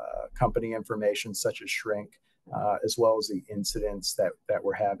historical company information such as shrink, as well as the incidents that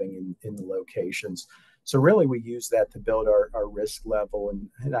we're having in the locations. So really, we use that to build our risk level.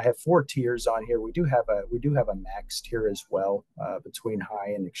 And I have 4 tiers on here. We do have a max tier as well between high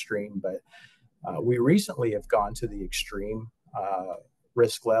and extreme, but we recently have gone to the extreme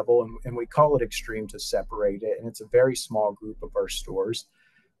risk level, and we call it extreme to separate it. And it's a very small group of our stores.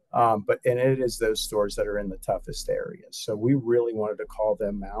 And it is those stores that are in the toughest areas. So we really wanted to call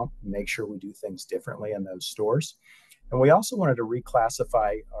them out and make sure we do things differently in those stores. And we also wanted to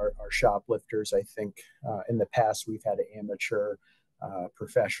reclassify our shoplifters. I think in the past we've had amateur,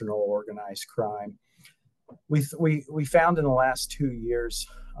 professional, organized crime. We found in the last 2 years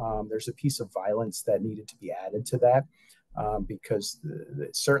there's a piece of violence that needed to be added to that because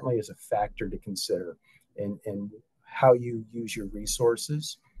it certainly is a factor to consider in how you use your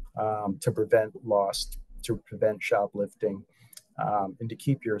resources to prevent loss, to prevent shoplifting, and to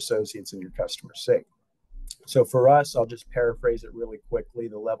keep your associates and your customers safe. So for us, I'll just paraphrase it really quickly.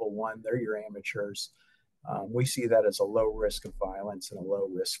 The level 1, they're your amateurs. We see that as a low risk of violence and a low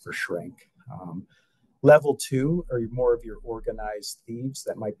risk for shrink. Level 2 are more of your organized thieves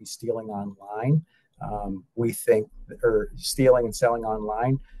that might be stealing online. We think, or stealing and selling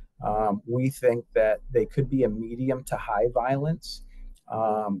online. We think that they could be a medium to high violence,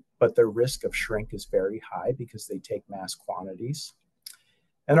 but their risk of shrink is very high because they take mass quantities.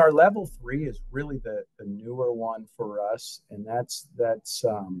 And our level 3 is really the newer one for us, and that's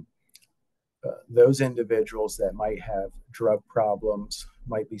those individuals that might have drug problems,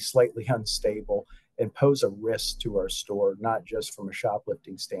 might be slightly unstable, and pose a risk to our store, not just from a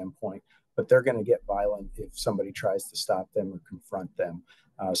shoplifting standpoint, but they're going to get violent if somebody tries to stop them or confront them.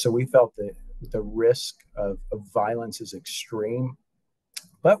 So we felt that the risk of violence is extreme,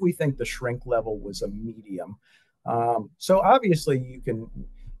 but we think the shrink level was a medium. So obviously you can,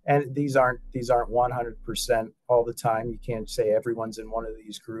 and these aren't 100% all the time. You can't say everyone's in one of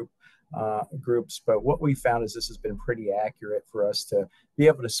these groups, but what we found is this has been pretty accurate for us to be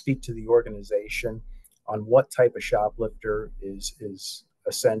able to speak to the organization on what type of shoplifter is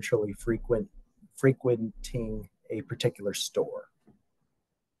essentially frequenting a particular store.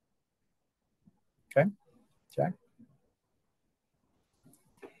 Okay, Jack.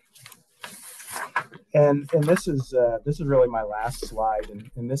 And this is really my last slide,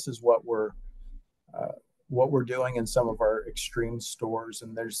 and this is what we're doing in some of our extreme stores.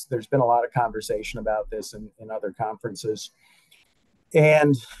 And there's been a lot of conversation about this in other conferences,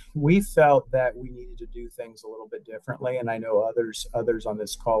 and we felt that we needed to do things a little bit differently. And I know others on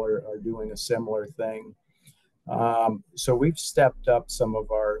this call are doing a similar thing. So we've stepped up some of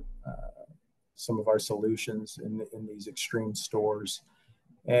our solutions in these extreme stores.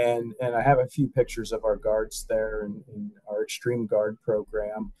 And I have a few pictures of our guards there, and our extreme guard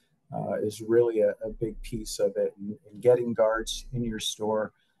program is really a big piece of it. And getting guards in your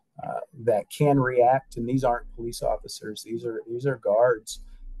store that can react, and these aren't police officers; these are guards,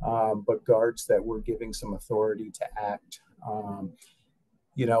 but guards that we're giving some authority to act.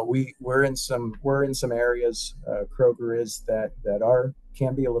 We're in some areas, Kroger is that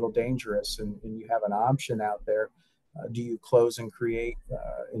can be a little dangerous, and you have an option out there. Do you close and create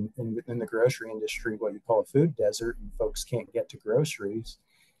in the grocery industry what you call a food desert, and folks can't get to groceries,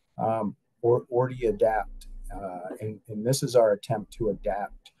 or do you adapt? And this is our attempt to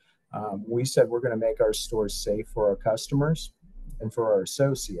adapt. We said we're going to make our stores safe for our customers and for our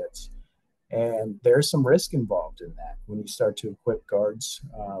associates, and there's some risk involved in that when you start to equip guards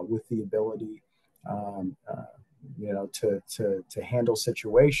with the ability, to handle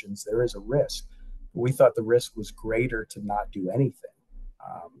situations. There is a risk. We thought the risk was greater to not do anything.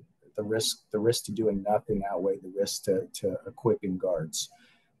 The risk to doing nothing outweighed the risk to equipping guards.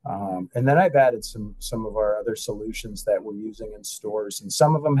 And then I've added some of our other solutions that we're using in stores, and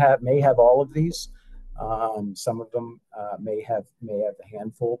some of them may have all of these. Some of them may have a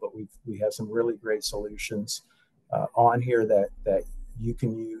handful, but we have some really great solutions on here that you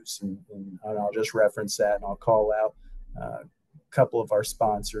can use, and I'll just reference that, and I'll call out couple of our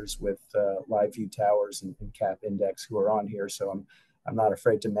sponsors with Live View Towers and Cap Index who are on here. So I'm not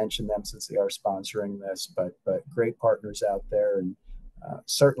afraid to mention them since they are sponsoring this, but great partners out there. And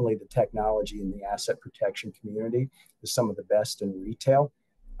certainly the technology in the asset protection community is some of the best in retail.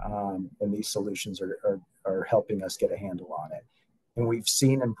 And these solutions are helping us get a handle on it. And we've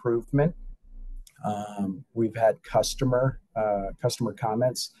seen improvement. We've had customer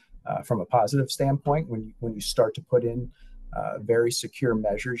comments from a positive standpoint. When you start to put in very secure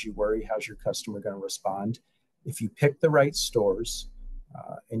measures, you worry, how's your customer going to respond? If you pick the right stores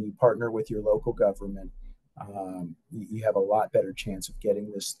and you partner with your local government, you have a lot better chance of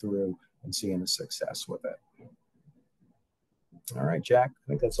getting this through and seeing a success with it. All right, Jack, I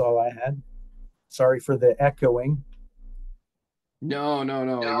think that's all I had. Sorry for the echoing. No.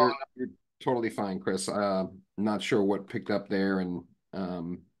 You're totally fine, Chris. Not sure what picked up there and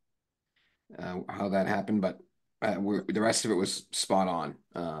how that happened, but the rest of it was spot on.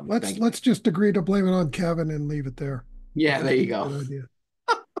 Let's just agree to blame it on Kevin and leave it there. Yeah, there you go.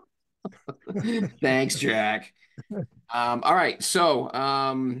 Thanks, Jack. All right, so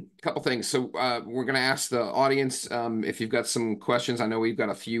a couple things. So we're going to ask the audience if you've got some questions. I know we've got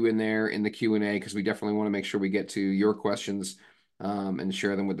a few in there in the Q&A because we definitely want to make sure we get to your questions and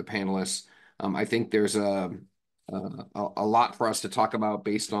share them with the panelists. I think there's a lot for us to talk about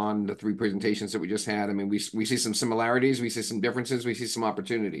based on the three presentations that we just had. I mean, we see some similarities, we see some differences, we see some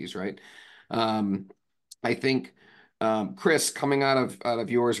opportunities, right? I think, Chris, coming out of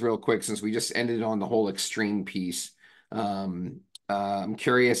yours real quick, since we just ended on the whole extreme piece, I'm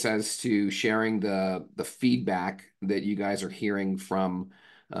curious as to sharing the feedback that you guys are hearing from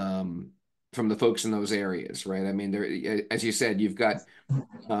the folks in those areas, right? I mean, there, as you said, you've got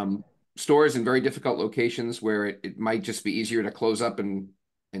stores in very difficult locations where it might just be easier to close up and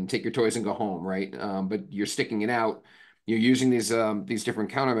take your toys and go home, right? But you're sticking it out. You're using these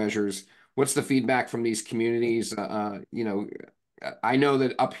different countermeasures. What's the feedback from these communities? I know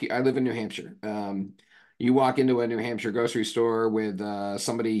that up here, I live in New Hampshire. You walk into a New Hampshire grocery store with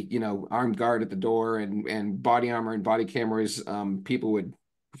somebody, armed guard at the door and body armor and body cameras. People would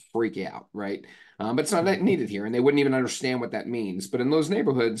freak out, right? But it's not needed here, and they wouldn't even understand what that means. But in those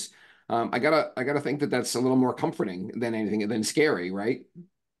neighborhoods, I gotta think that that's a little more comforting than anything than scary, right?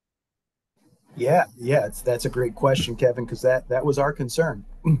 Yeah, yeah, that's a great question, Kevin, because that was our concern.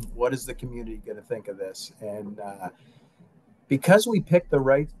 What is the community going to think of this? And because we picked the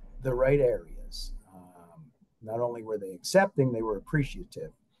right areas, not only were they accepting, they were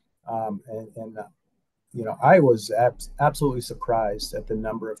appreciative. And I was absolutely surprised at the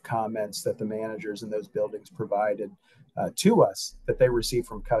number of comments that the managers in those buildings provided to us that they received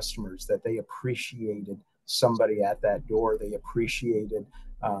from customers, that they appreciated somebody at that door. They appreciated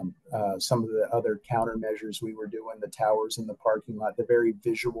some of the other countermeasures we were doing, the towers in the parking lot, the very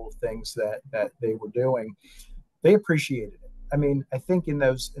visual things that they were doing. They appreciated it. I mean, I think in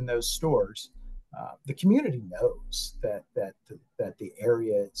those stores, the community knows that the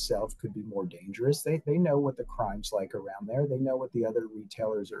area itself could be more dangerous. They know what the crime's like around there. They know what the other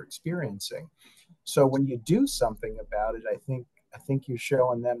retailers are experiencing. So when you do something about it, I think you're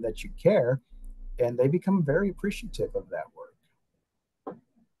showing them that you care, and they become very appreciative of that work.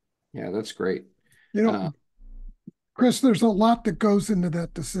 Yeah, that's great. You Uh, know, Chris, there's a lot that goes into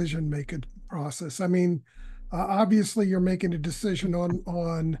that decision making process. I mean, obviously, you're making a decision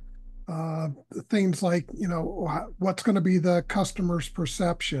on things like what's going to be the customer's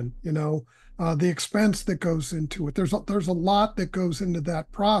perception. The expense that goes into it. There's a lot that goes into that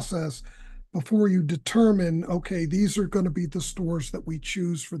process before you determine, okay, these are going to be the stores that we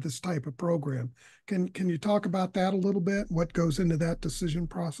choose for this type of program. Can you talk about that a little bit? What goes into that decision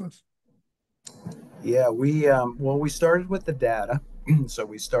process? Yeah, we started with the data. So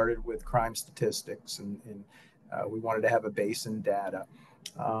we started with crime statistics, and we wanted to have a base in data,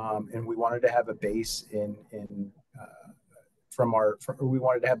 and we wanted to have a base in we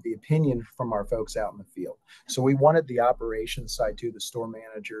wanted to have the opinion from our folks out in the field. So we wanted the operations side too, the store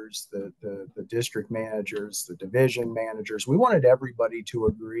managers, the district managers, the division managers. We wanted everybody to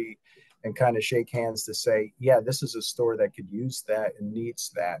agree and kind of shake hands to say, yeah, this is a store that could use that and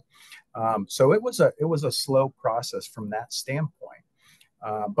needs that. So it was a slow process from that standpoint,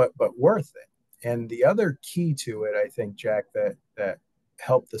 but worth it. And the other key to it, I think, Jack, that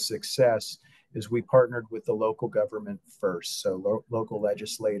helped the success is we partnered with the local government first. So local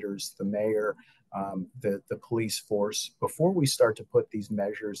legislators, the mayor, the police force, before we start to put these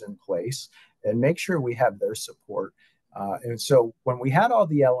measures in place and make sure we have their support. And so when we had all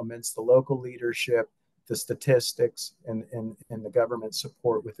the elements, the local leadership, the statistics, and the government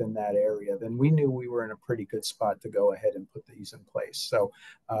support within that area, then we knew we were in a pretty good spot to go ahead and put these in place. So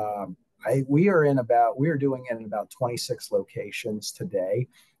we are doing it in about 26 locations today.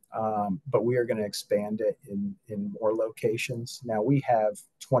 But we are going to expand it in more locations. Now we have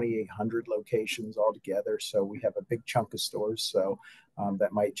 2,800 locations altogether, so we have a big chunk of stores. So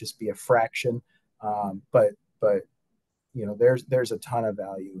that might just be a fraction, but there's a ton of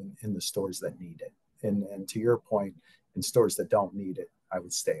value in the stores that need it. And to your point, in stores that don't need it, I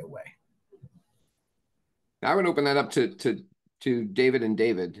would stay away. I would open that up to David and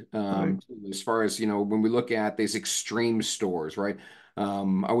David, Right. as far as when we look at these extreme stores, right?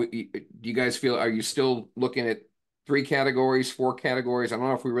 Do you guys feel, are you still looking at three categories, four categories? I don't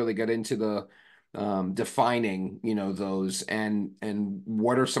know if we really got into the defining, those, and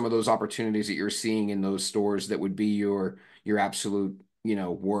what are some of those opportunities that you're seeing in those stores that would be your absolute,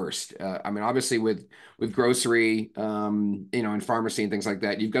 worst. I mean, obviously with grocery, and pharmacy and things like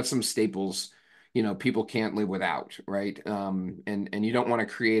that, you've got some staples, people can't live without, right? And you don't want to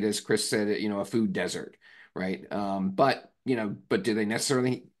create, as Chris said, a food desert, right? But do they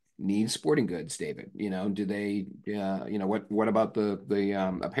necessarily need sporting goods, David? Do they, what about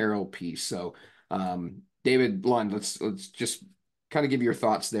the apparel piece? So, David Lund, let's just kind of give your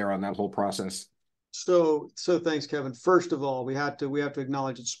thoughts there on that whole process. So thanks, Kevin. First of all, we have to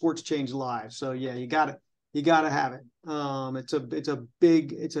acknowledge that sports change lives. So yeah, you gotta have it.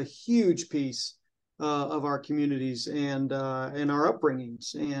 It's a huge piece of our communities and our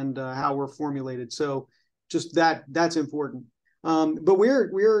upbringings and how we're formulated. So just that's important. But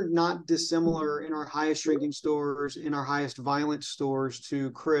we're not dissimilar in our highest ranking stores, in our highest violent stores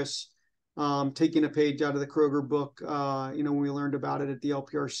to Chris, taking a page out of the Kroger book, when we learned about it at the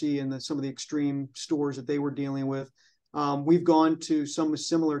LPRC and some of the extreme stores that they were dealing with. We've gone to some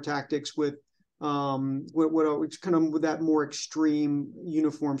similar tactics with it's kind of with that more extreme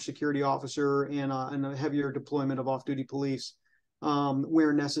uniformed security officer and a heavier deployment of off-duty police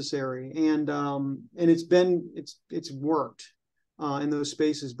where necessary. And it's worked in those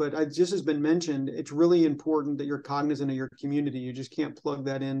spaces. But just has been mentioned, it's really important that you're cognizant of your community. You just can't plug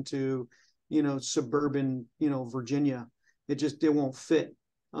that into, suburban, Virginia. It won't fit.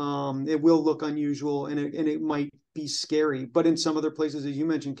 It will look unusual, and it might be scary. But in some other places, as you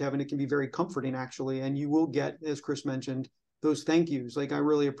mentioned, Kevin, it can be very comforting, actually. And you will get, as Chris mentioned, those thank yous. Like, I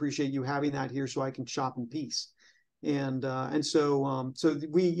really appreciate you having that here so I can shop in peace. So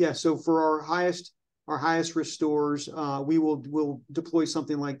for our highest risk stores, we'll deploy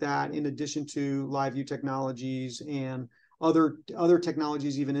something like that in addition to live view technologies and other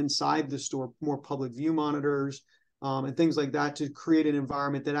technologies even inside the store, more public view monitors, and things like that, to create an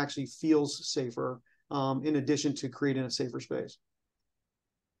environment that actually feels safer, in addition to creating a safer space.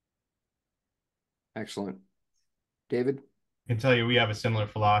 Excellent. David? I can tell you we have a similar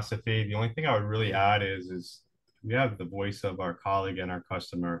philosophy. The only thing I would really add is we have the voice of our colleague and our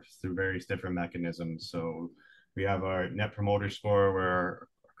customer through various different mechanisms. So we have our net promoter score where our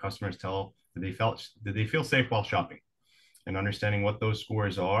customers tell did they feel safe while shopping, and understanding what those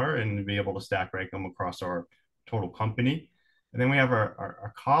scores are and be able to stack rank them across our total company. And then we have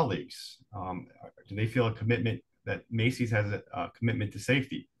our colleagues. Do they feel a commitment that Macy's has a commitment to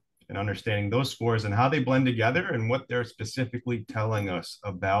safety, and understanding those scores and how they blend together and what they're specifically telling us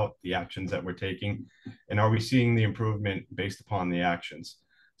about the actions that we're taking, and are we seeing the improvement based upon the actions.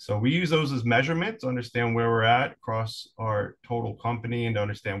 So we use those as measurement to understand where we're at across our total company and to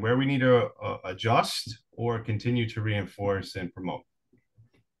understand where we need to adjust or continue to reinforce and promote.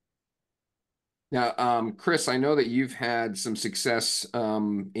 Now, Chris, I know that you've had some success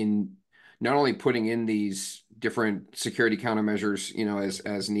in not only putting in these different security countermeasures,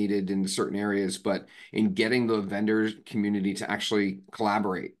 as needed in certain areas, but in getting the vendor community to actually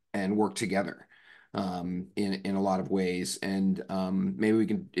collaborate and work together in a lot of ways. And maybe we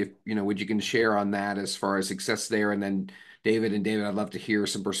can, would you can share on that as far as success there, and then David, I'd love to hear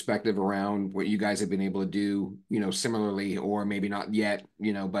some perspective around what you guys have been able to do, similarly, or maybe not yet,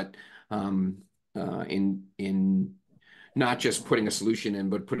 but in not just putting a solution in,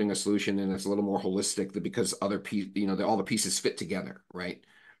 but putting a solution in that's a little more holistic, because all the pieces fit together, right?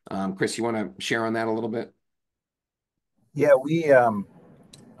 Chris, you want to share on that a little bit? Yeah, we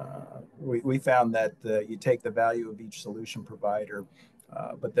found that you take the value of each solution provider,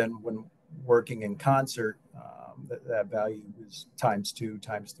 but then when working in concert, that value is times 2,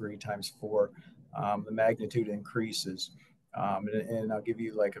 times 3, times 4. The magnitude increases. And I'll give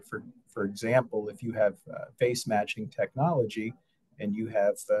you for example, if you have face matching technology and you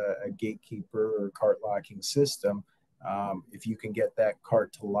have a gatekeeper or cart locking system, if you can get that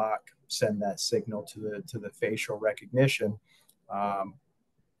cart to lock, send that signal to the facial recognition,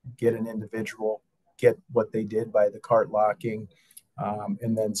 get an individual, get what they did by the cart locking,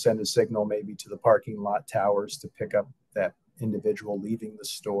 and then send a signal maybe to the parking lot towers to pick up that individual leaving the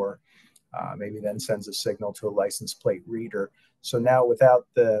store. Maybe then sends a signal to a license plate reader. So now without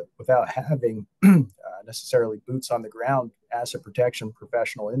having necessarily boots on the ground, asset protection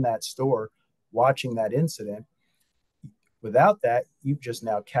professional in that store watching that incident, without that, you've just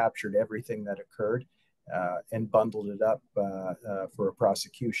now captured everything that occurred and bundled it up for a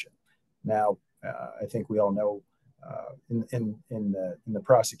prosecution. Now, I think we all know in the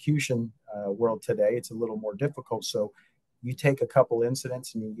prosecution world today, it's a little more difficult. So you take a couple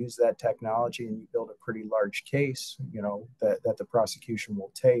incidents and you use that technology and you build a pretty large case, that the prosecution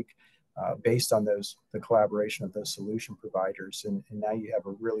will take based on the collaboration of those solution providers. And now you have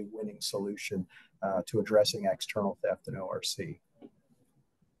a really winning solution to addressing external theft and ORC.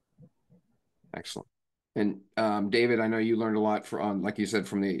 Excellent. And David, I know you learned a lot from, like you said,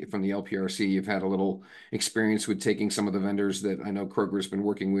 from the LPRC. You've had a little experience with taking some of the vendors that I know Kroger's been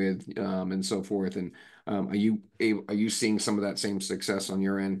working with, and so forth. And are you seeing some of that same success on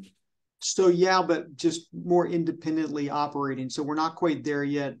your end? So yeah, but just more independently operating. So we're not quite there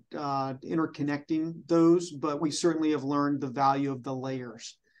yet, interconnecting those, but we certainly have learned the value of the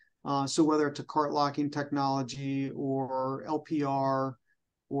layers. So whether it's a cart locking technology or LPR,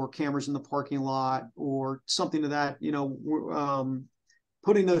 or cameras in the parking lot, or something to that,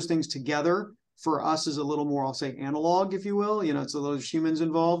 putting those things together for us is a little more, I'll say, analog, if you will. It's a those humans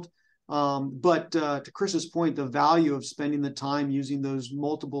involved. But to Chris's point, the value of spending the time using those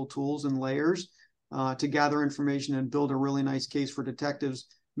multiple tools and layers to gather information and build a really nice case for detectives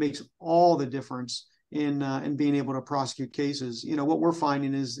makes all the difference in being able to prosecute cases. What we're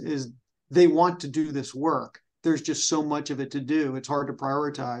finding is they want to do this work. There's just so much of it to do. It's hard to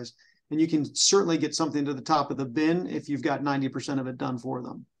prioritize. And you can certainly get something to the top of the bin if you've got 90% of it done for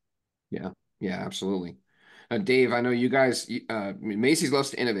them. Yeah, absolutely. Dave, I know you guys, Macy's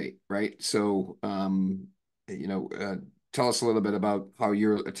loves to innovate, right? So, tell us a little bit about how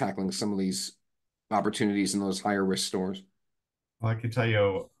you're tackling some of these opportunities in those higher risk stores. Well, I can tell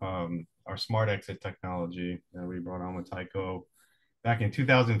you our smart exit technology that we brought on with Tyco back in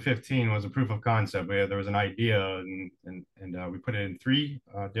 2015 was a proof of concept. There was an idea, and we put it in three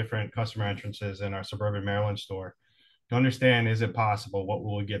different customer entrances in our suburban Maryland store to understand, is it possible? What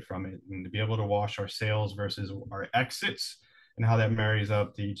will we get from it? And to be able to wash our sales versus our exits and how that marries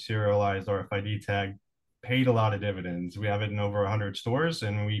up to each serialized RFID tag paid a lot of dividends. We have it in over 100 stores,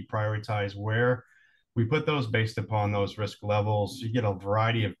 and we prioritize where we put those based upon those risk levels. You get a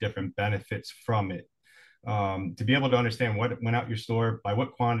variety of different benefits from it. To be able to understand what went out your store, by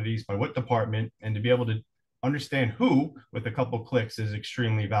what quantities, by what department, and to be able to understand who with a couple clicks is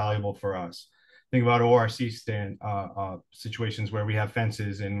extremely valuable for us. Think about ORC situations where we have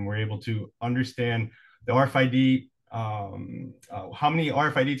fences and we're able to understand the RFID, how many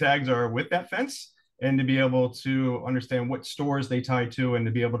RFID tags are with that fence, and to be able to understand what stores they tie to, and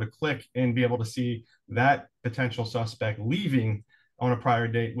to be able to click and be able to see that potential suspect leaving on a prior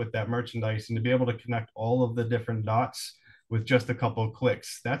date with that merchandise, and to be able to connect all of the different dots with just a couple of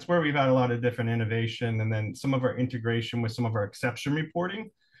clicks. That's where we've had a lot of different innovation, and then some of our integration with some of our exception reporting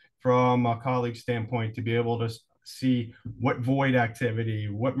from a colleague standpoint, to be able to see what void activity,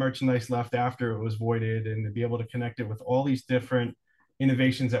 what merchandise left after it was voided, and to be able to connect it with all these different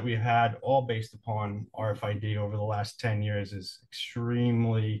innovations that we've had, all based upon RFID over the last 10 years, is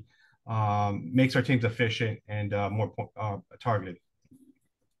extremely makes our teams efficient and more targeted.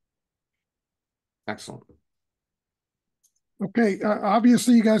 Excellent. Okay,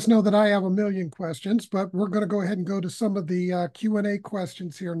 obviously you guys know that I have a million questions, but we're going to go ahead and go to some of the Q&A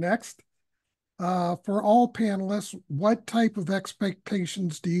questions here next. For all panelists, what type of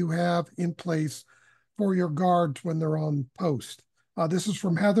expectations do you have in place for your guards when they're on post? This is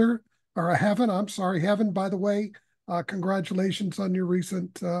from Heather, or Heaven, I'm sorry. Heaven, by the way, congratulations on your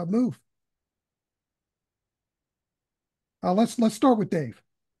recent move. Let's start with Dave.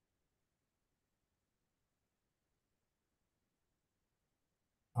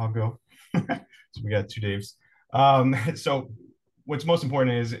 I'll go. So we got two Daves. So what's most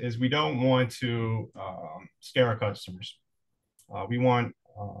important is we don't want to scare our customers. We want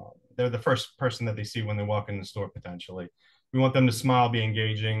they're the first person that they see when they walk in the store potentially. We want them to smile, be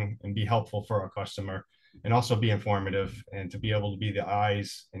engaging, and be helpful for our customer, and also be informative, and to be able to be the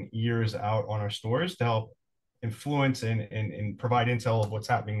eyes and ears out on our stores to help influence and provide intel of what's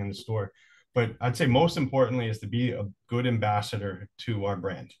happening in the store. But I'd say most importantly is to be a good ambassador to our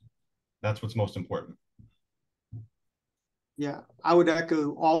brand. That's what's most important. Yeah, I would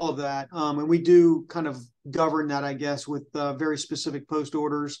echo all of that. And we do kind of govern that, I guess, with very specific post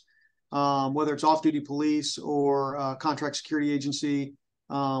orders, whether it's off-duty police or contract security agency.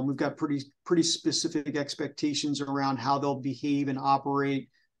 We've got pretty specific expectations around how they'll behave and operate,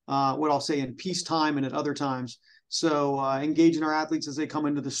 what I'll say in peacetime and at other times. So engaging our athletes as they come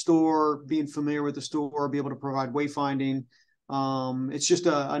into the store, being familiar with the store, be able to provide wayfinding. It's just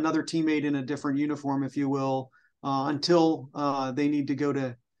another teammate in a different uniform, if you will, until they need to go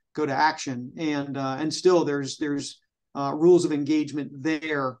to action. And still there's rules of engagement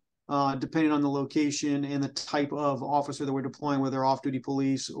there, depending on the location and the type of officer that we're deploying, whether off-duty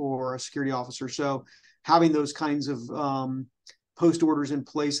police or a security officer. So having those kinds of post orders in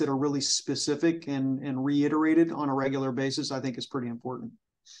place that are really specific and reiterated on a regular basis, I think is pretty important.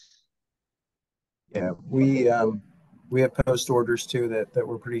 Yeah, we have post orders too that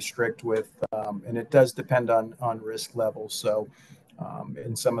we're pretty strict with, and it does depend on risk levels. So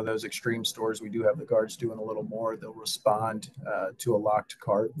in some of those extreme stores, we do have the guards doing a little more. They'll respond to a locked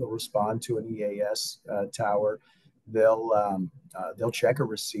cart. They'll respond to an EAS tower. They'll check a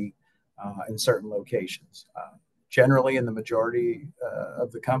receipt in certain locations. Generally, in the majority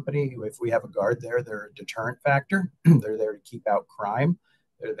of the company, if we have a guard there, they're a deterrent factor. They're there to keep out crime.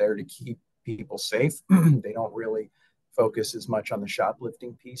 They're there to keep people safe. They don't really focus as much on the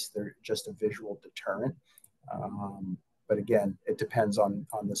shoplifting piece. They're just a visual deterrent. But again, it depends on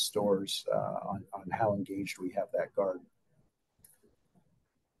the stores, on how engaged we have that guard.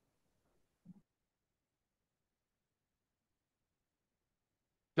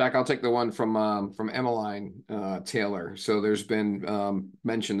 Jack, I'll take the one from Emmeline Taylor. So there's been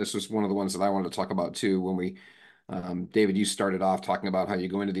mention, this was one of the ones that I wanted to talk about too, when we, David, you started off talking about how you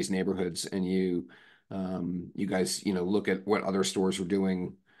go into these neighborhoods and you guys, look at what other stores are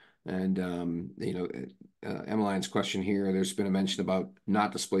doing. And, Emmeline's question here, there's been a mention about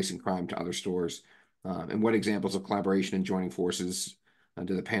not displacing crime to other stores. And what examples of collaboration and joining forces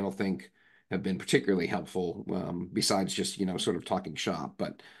do the panel think have been particularly helpful, besides just, sort of talking shop.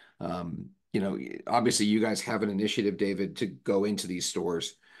 But, obviously you guys have an initiative, David, to go into these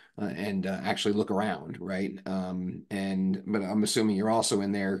stores. and actually look around, right? But I'm assuming you're also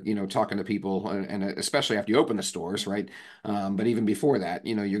in there, talking to people, and especially after you open the stores, right? But even before that,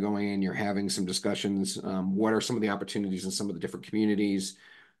 you're going in, you're having some discussions. What are some of the opportunities in some of the different communities,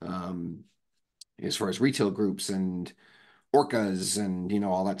 um, as far as retail groups and orcas and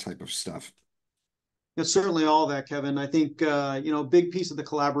all that type of stuff? It's certainly all that, Kevin. I think a big piece of the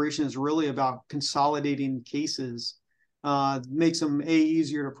collaboration is really about consolidating cases. Makes them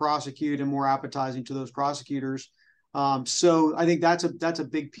easier to prosecute and more appetizing to those prosecutors. So I think that's a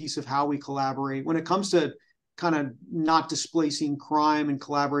big piece of how we collaborate when it comes to kind of not displacing crime and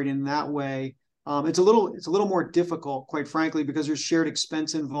collaborating in that way. It's a little more difficult, quite frankly, because there's shared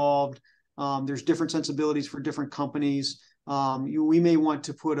expense involved. There's different sensibilities for different companies. We may want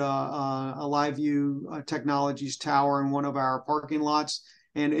to put a live view technologies tower in one of our parking lots,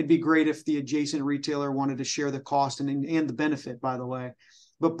 and it'd be great if the adjacent retailer wanted to share the cost and the benefit, by the way.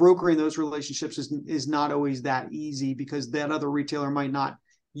 But brokering those relationships is not always that easy, because that other retailer might not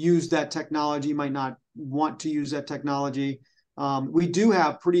use that technology, might not want to use that technology. We do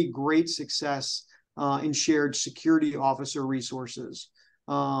have pretty great success in shared security officer resources,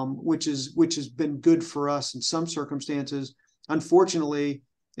 which has been good for us in some circumstances. Unfortunately,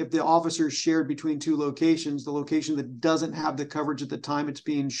 if the officer is shared between two locations, the location that doesn't have the coverage at the time it's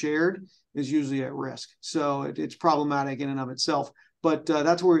being shared is usually at risk. So it's problematic in and of itself. But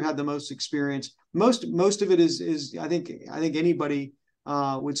that's where we've had the most experience. Most of it is I think anybody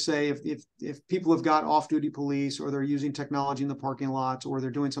would say if people have got off-duty police, or they're using technology in the parking lots, or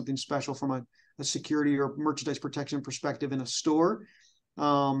they're doing something special from a security or merchandise protection perspective in a store,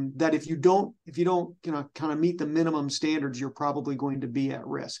 that if you don't kind of meet the minimum standards, you're probably going to be at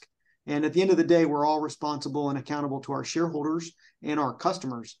risk. And at the end of the day, we're all responsible and accountable to our shareholders and our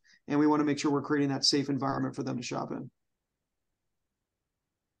customers, and we want to make sure we're creating that safe environment for them to shop in.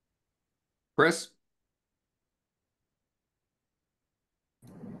 Chris?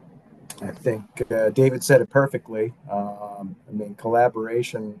 I think David said it perfectly.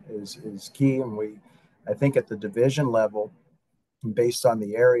 Collaboration is key, and I think at the division level, based on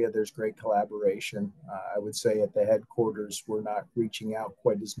the area, there's great collaboration. I would say at the headquarters, we're not reaching out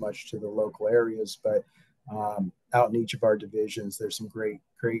quite as much to the local areas, but out in each of our divisions, there's some great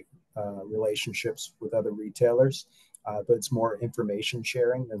relationships with other retailers. But it's more information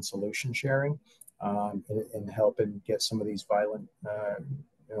sharing than solution sharing, and helping get some of these violent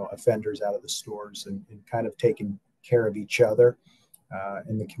offenders out of the stores, and kind of taking care of each other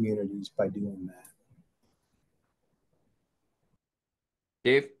in the communities by doing that.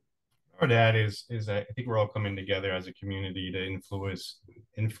 Dave? Or that is I think we're all coming together as a community to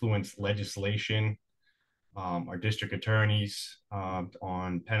influence legislation, our district attorneys,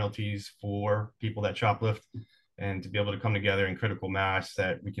 on penalties for people that shoplift, and to be able to come together in critical mass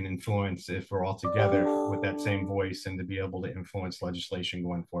that we can influence if we're all together with that same voice, and to be able to influence legislation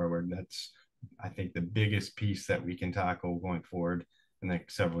going forward. That's, I think, the biggest piece that we can tackle going forward in the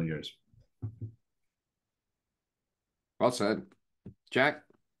next several years. Well said. Jack?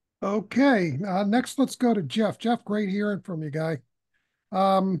 Okay, next let's go to Jeff. Jeff, great hearing from you, guy.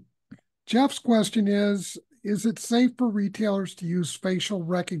 Jeff's question is it safe for retailers to use facial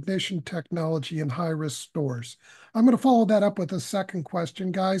recognition technology in high-risk stores? I'm going to follow that up with a second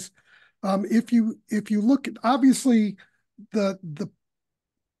question, guys. If you look at, obviously, the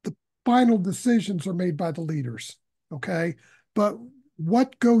final decisions are made by the leaders, okay? But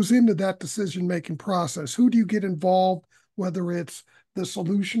what goes into that decision-making process? Who do you get involved, whether it's the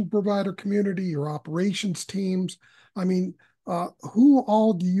solution provider community, your operations teams? I mean, who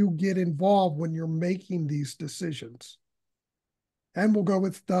all do you get involved when you're making these decisions? And we'll go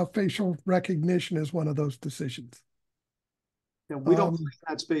with facial recognition as one of those decisions. Yeah, we don't play in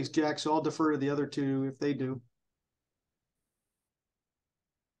that space, Jack, so I'll defer to the other two if they do.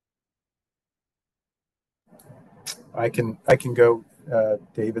 I can go,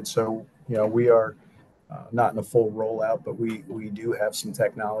 David. So, we are not in a full rollout, but we do have some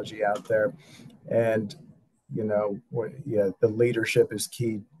technology out there, and the leadership is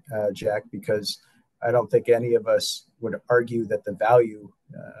key, Jack, because I don't think any of us would argue that the value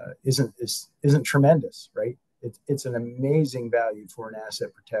isn't tremendous, right? It's an amazing value for an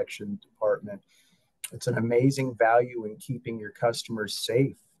asset protection department. It's an amazing value in keeping your customers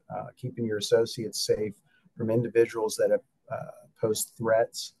safe, keeping your associates safe from individuals that have posed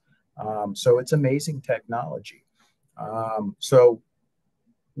threats. So it's amazing technology. So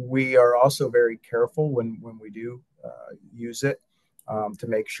we are also very careful when we do use it, to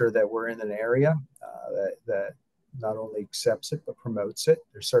make sure that we're in an area that not only accepts it but promotes it.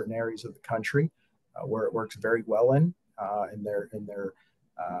 There's certain areas of the country where it works very well in their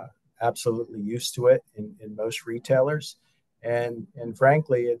absolutely used to it in most retailers. And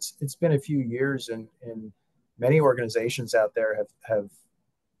frankly, it's been a few years, and many organizations out there have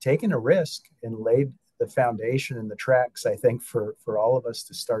taken a risk and laid the foundation and the tracks, I think, for all of us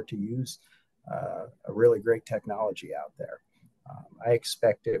to start to use a really great technology out there. I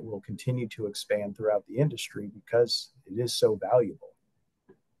expect it will continue to expand throughout the industry because it is so valuable.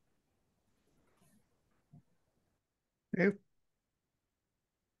 Dave?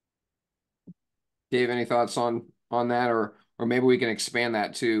 Dave, any thoughts on that, or maybe we can expand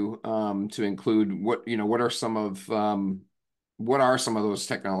that to include what are some of those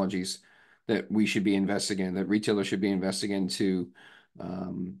technologies that we should be investing in, that retailers should be investing in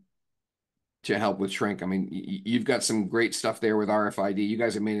um, to help with shrink. I mean, you've got some great stuff there with RFID. You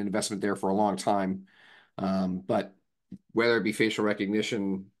guys have made an investment there for a long time, but whether it be facial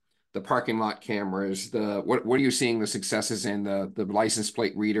recognition, the parking lot cameras, what are you seeing the successes in the license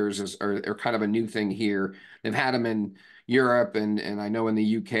plate readers are kind of a new thing here. They've had them in Europe and I know in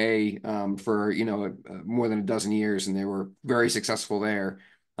the UK for more than a dozen years, and they were very successful there.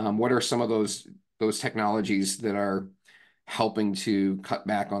 What are some of those technologies that are helping to cut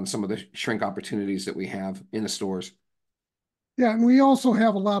back on some of the shrink opportunities that we have in the stores? Yeah, and we also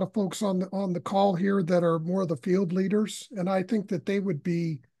have a lot of folks on the call here that are more of the field leaders, and I think that they would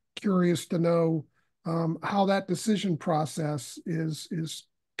be curious to know how that decision process is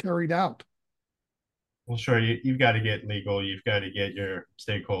carried out. Well, sure, you've got to get legal, you've got to get your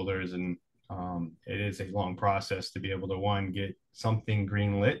stakeholders, and it is a long process to be able to, one, get something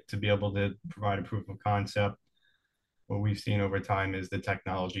green lit, to be able to provide a proof of concept. What we've seen over time is the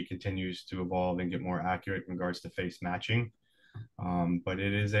technology continues to evolve and get more accurate in regards to face matching. But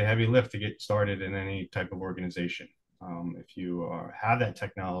it is a heavy lift to get started in any type of organization. If you have that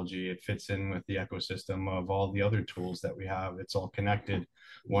technology, it fits in with the ecosystem of all the other tools that we have. It's all connected.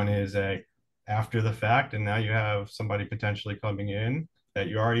 One is after the fact, and now you have somebody potentially coming in that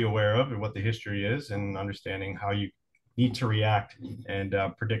you're already aware of and what the history is, and understanding how you need to react and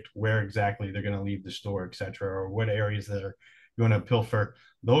predict where exactly they're going to leave the store, et cetera, or what areas that are going to pilfer.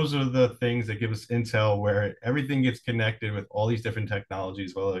 Those are the things that give us intel where everything gets connected with all these different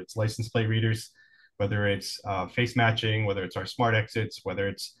technologies, whether it's license plate readers, whether it's face matching, whether it's our smart exits, whether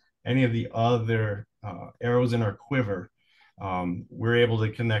it's any of the other arrows in our quiver. We're able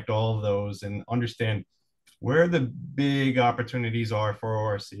to connect all of those and understand where the big opportunities are for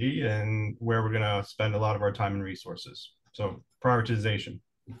ORC and where we're going to spend a lot of our time and resources. So prioritization.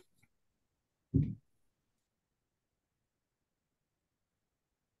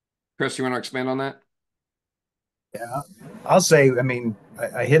 Chris, you want to expand on that? Yeah, I'll say, I mean,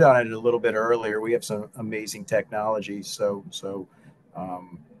 I hit on it a little bit earlier. We have some amazing technology.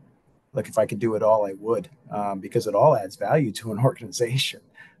 Um, Look, if I could do it all, I would, because it all adds value to an organization.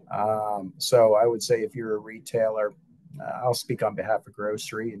 So I would say if you're a retailer, I'll speak on behalf of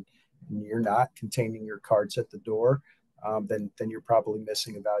grocery, and you're not containing your carts at the door, then you're probably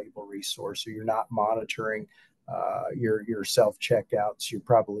missing a valuable resource, or you're not monitoring your self checkouts. You're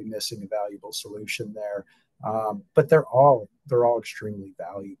probably missing a valuable solution there. But they're all extremely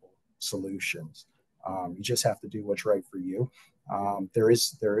valuable solutions. You just have to do what's right for you. There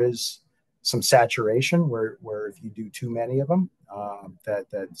is some saturation where if you do too many of them,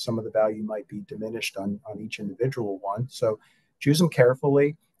 that some of the value might be diminished on each individual one. So choose them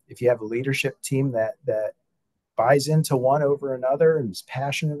carefully. If you have a leadership team that buys into one over another and is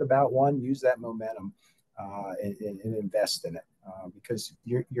passionate about one, use that momentum and invest in it, because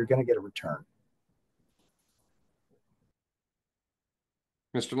you're going to get a return.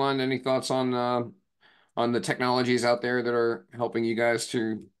 Mr. Lund, any thoughts on the technologies out there that are helping you guys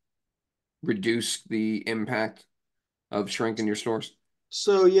to reduce the impact of shrink in your stores?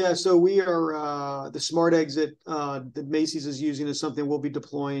 So we are the smart exit that Macy's is using is something we'll be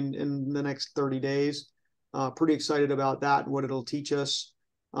deploying in the next 30 days. Pretty excited about that and what it'll teach us.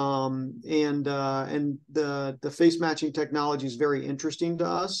 And the face matching technology is very interesting to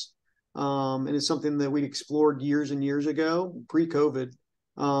us. And it's something that we explored years and years ago, pre-COVID,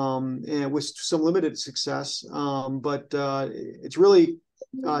 and with some limited success. But it's really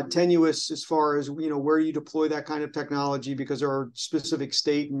tenuous as far as where you deploy that kind of technology, because there are specific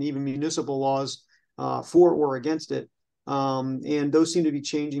state and even municipal laws for or against it, and those seem to be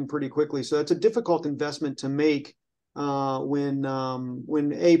changing pretty quickly. So that's a difficult investment to make when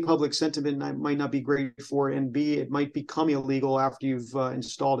A, public sentiment might not be great for it, and B, it might become illegal after you've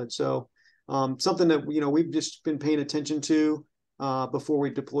installed it. So something that we've just been paying attention to before we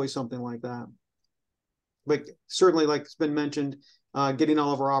deploy something like that. but certainly, like it's been mentioned, getting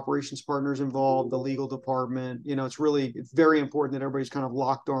all of our operations partners involved, the legal department, it's very important that everybody's kind of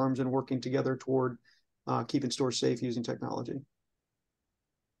locked arms and working together toward keeping stores safe using technology.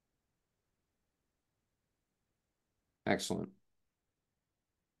 Excellent.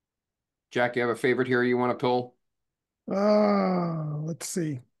 Jack, you have a favorite here you want to pull? Let's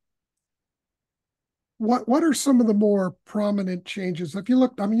see. What are some of the more prominent changes? If you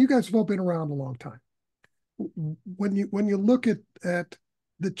look, I mean, you guys have all been around a long time. When you look at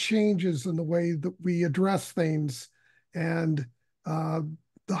the changes in the way that we address things and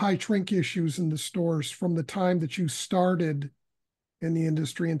the high shrink issues in the stores from the time that you started in the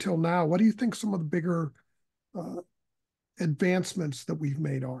industry until now, what do you think some of the bigger advancements that we've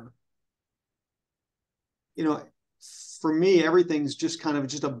made are? For me, everything's just kind of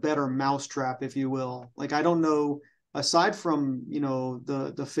just a better mousetrap, if you will. Like, I don't know, aside from,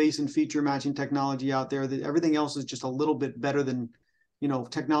 the face and feature matching technology out there, that everything else is just a little bit better than,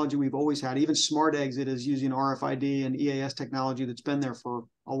 technology we've always had. Even Smart Exit is using RFID and EAS technology that's been there for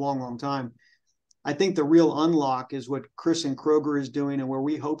a long, long time. I think the real unlock is what Chris and Kroger is doing, and where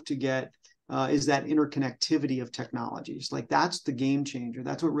we hope to get is that interconnectivity of technologies. Like, that's the game changer.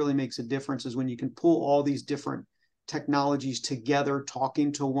 That's what really makes a difference, is when you can pull all these different technologies together,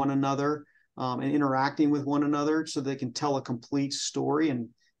 talking to one another, and interacting with one another, so they can tell a complete story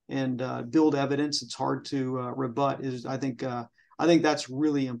and build evidence it's hard to rebut. I think that's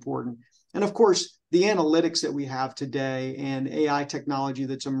really important. And of course, the analytics that we have today and AI technology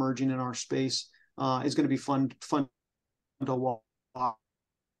that's emerging in our space is going to be fun to watch.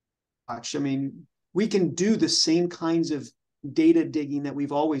 I mean, we can do the same kinds of data digging that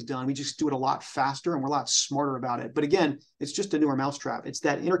we've always done. We just do it a lot faster, and we're a lot smarter about it. But again, it's just a newer mousetrap. It's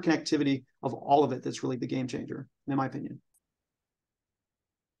that interconnectivity of all of it that's really the game changer, in my opinion.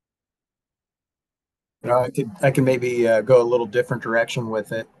 I can maybe go a little different direction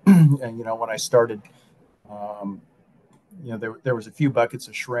with it. And when I started, there was a few buckets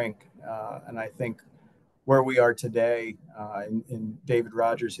of shrink, and I think where we are today, and David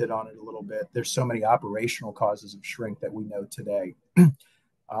Rogers hit on it a little bit. There's so many operational causes of shrink that we know today.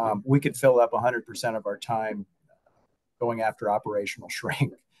 We could fill up 100% of our time going after operational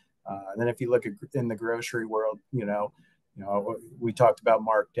shrink. And then if you look at in the grocery world, we talked about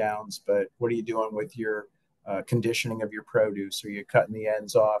markdowns, but what are you doing with your conditioning of your produce? Are you cutting the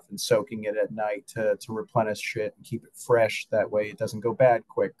ends off and soaking it at night to replenish it and keep it fresh? That way it doesn't go bad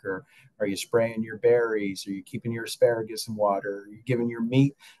quicker. Are you spraying your berries? Are you keeping your asparagus in water? Are you giving your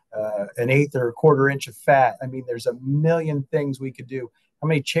meat an eighth or a quarter inch of fat? I mean, there's a million things we could do. How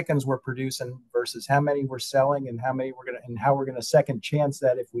many chickens we're producing versus how many we're selling, and how we're gonna second chance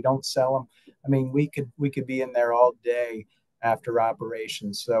that if we don't sell them. I mean, we could be in there all day after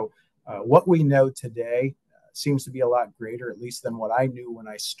operations. So what we know today seems to be a lot greater, at least than what I knew when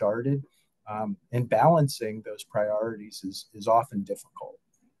I started. And balancing those priorities is often difficult.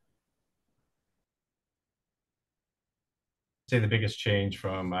 Say the biggest change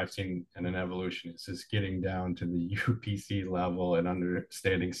from I've seen in an evolution is just getting down to the UPC level and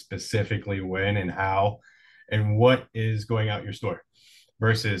understanding specifically when and how and what is going out your store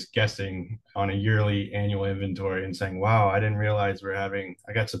versus guessing on a yearly annual inventory and saying, wow, I didn't realize I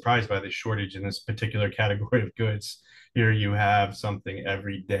got surprised by the shortage in this particular category of goods. Here you have something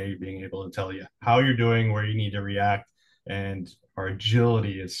every day being able to tell you how you're doing, where you need to react. And our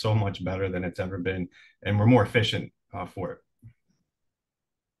agility is so much better than it's ever been. And we're more efficient for it.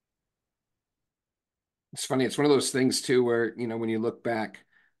 It's funny. It's one of those things too, where, when you look back,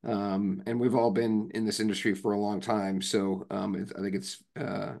 and we've all been in this industry for a long time. So I think it's,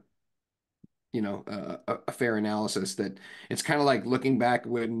 a fair analysis that it's kind of like looking back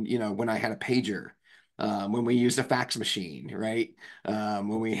when I had a pager, when we used a fax machine, right?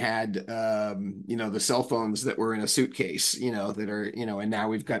 When we had, the cell phones that were in a suitcase, that are, and now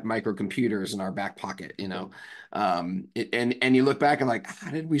we've got microcomputers in our back pocket, and you look back and like,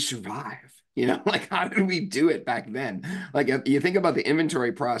 how did we survive? Like, how did we do it back then? Like, you think about the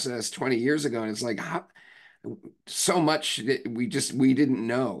inventory process 20 years ago, and it's like, so much that we didn't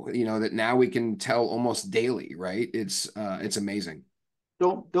know, that now we can tell almost daily, right? It's amazing.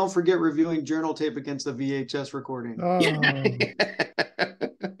 Don't forget reviewing journal tape against the VHS recording.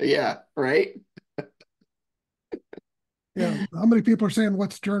 Yeah, right. Yeah. How many people are saying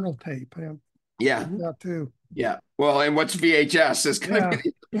what's journal tape? Yeah. That too. Yeah. Well, and what's VHS is going to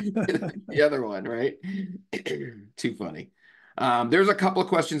be the other one, right? Too funny. There's a couple of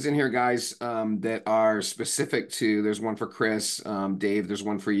questions in here, guys, that are specific to, there's one for Chris, Dave, there's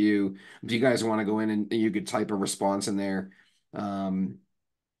one for you. Do you guys want to go in and you could type a response in there?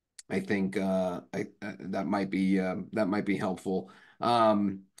 I think that might be helpful.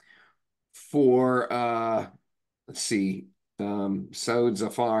 Um, for let's see. Saud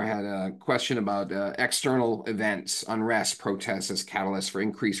Zafar had a question about external events, unrest, protests as catalysts for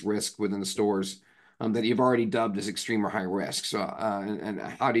increased risk within the stores that you've already dubbed as extreme or high risk. So, and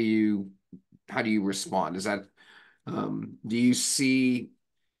how do you respond? Is that do you see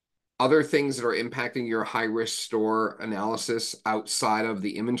other things that are impacting your high risk store analysis outside of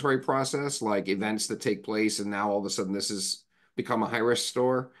the inventory process, like events that take place and now all of a sudden this has become a high risk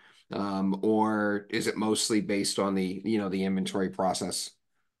store? Or is it mostly based on the inventory process?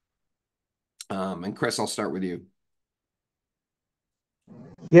 And Chris, I'll start with you.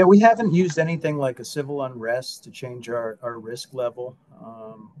 Yeah, we haven't used anything like a civil unrest to change our risk level.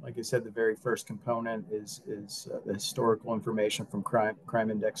 Like I said, the very first component is the historical information from crime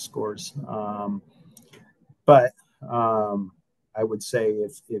index scores. But I would say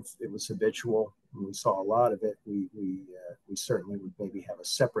if it was habitual and we saw a lot of it, we certainly would maybe have a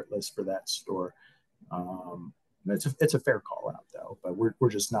separate list for that store. It's a fair call out though, but we're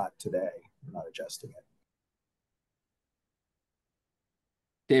just not today. We're not adjusting it.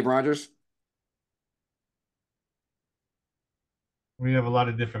 Dave Rogers. We have a lot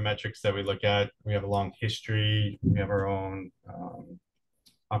of different metrics that we look at. We have a long history. We have our own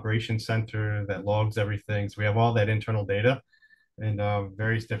operations center that logs everything. So we have all that internal data and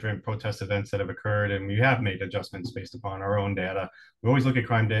various different protest events that have occurred. And we have made adjustments based upon our own data. We always look at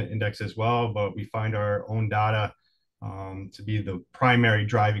crime index as well, but we find our own data to be the primary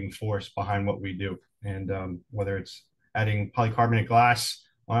driving force behind what we do. And whether it's adding polycarbonate glass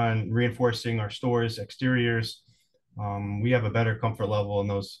on reinforcing our stores, exteriors, we have a better comfort level in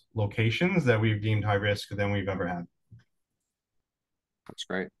those locations that we've deemed high risk than we've ever had. That's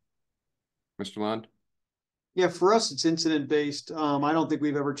great. Mr. Lund? Yeah, for us, it's incident based. I don't think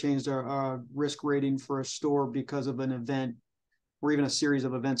we've ever changed our risk rating for a store because of an event or even a series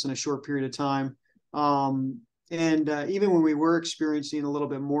of events in a short period of time. And even when we were experiencing a little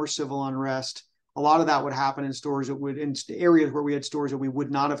bit more civil unrest, a lot of that would happen in stores that would, in areas where we had stores that we would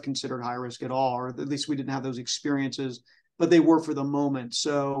not have considered high risk at all, or at least we didn't have those experiences, but they were for the moment.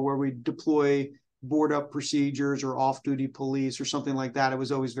 So where we deploy board up procedures or off duty police or something like that, it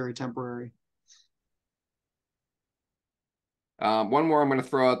was always very temporary. One more I'm going to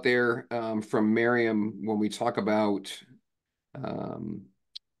throw out there from Miriam when we talk about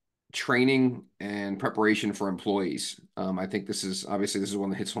training and preparation for employees. I think this is one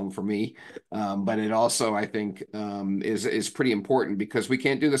that hits home for me, but it also I think is pretty important because we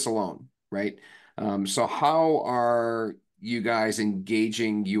can't do this alone, right? So how are you guys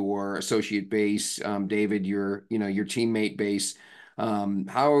engaging your associate base, David, your teammate base?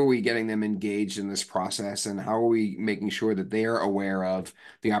 How are we getting them engaged in this process, and how are we making sure that they're aware of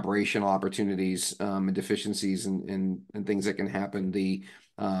the operational opportunities and deficiencies and things that can happen? The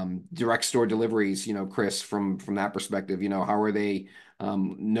direct store deliveries, Chris, from that perspective, how are they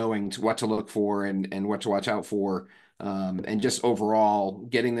knowing what to look for and what to watch out for, and just overall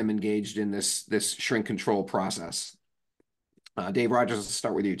getting them engaged in this shrink control process? Dave Rogers, let's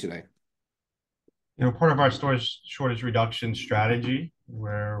start with you today. Part of our store's shortage reduction strategy,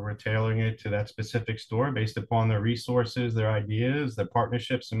 where we're tailoring it to that specific store based upon their resources, their ideas, their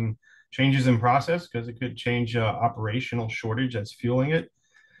partnerships, and changes in process, because it could change operational shortage that's fueling it.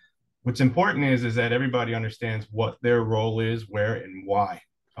 What's important is that everybody understands what their role is, where and why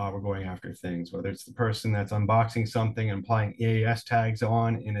we're going after things, whether it's the person that's unboxing something and applying EAS tags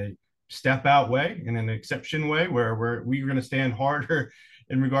on in a step out way, in an exception way, where we're going to stand harder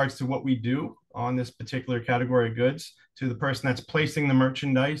in regards to what we do on this particular category of goods, to the person that's placing the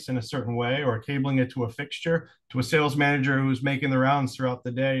merchandise in a certain way or cabling it to a fixture, to a sales manager who's making the rounds throughout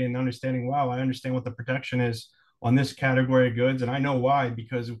the day and understanding, wow, I understand what the protection is on this category of goods. And I know why,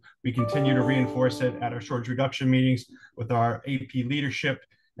 because we continue to reinforce it at our shortage reduction meetings with our AP leadership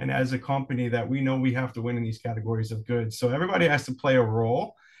and as a company, that we know we have to win in these categories of goods. So everybody has to play a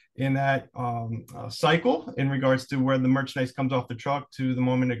role in that cycle in regards to where the merchandise comes off the truck to the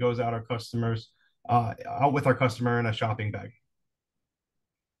moment it goes out out with our customer in a shopping bag.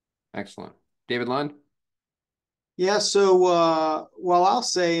 Excellent. David Lund? Yeah, so well, I'll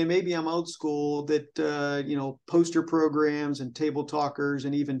say, and maybe I'm old school, that poster programs and table talkers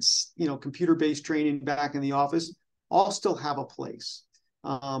and even computer-based training back in the office all still have a place.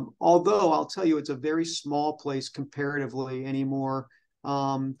 Although I'll tell you, it's a very small place comparatively anymore.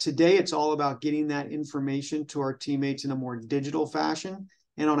 Today, it's all about getting that information to our teammates in a more digital fashion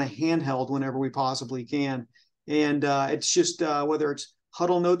and on a handheld whenever we possibly can. And it's just whether it's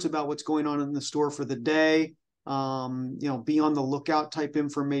huddle notes about what's going on in the store for the day, be on the lookout type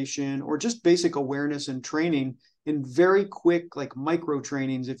information, or just basic awareness and training in very quick, like micro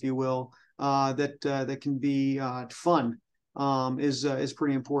trainings, if you will, that can be fun, is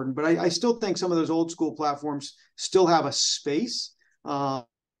pretty important. But I still think some of those old school platforms still have a space. But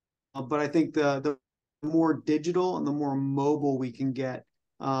I think the more digital and the more mobile we can get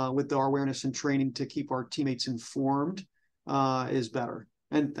with our awareness and training to keep our teammates informed is better.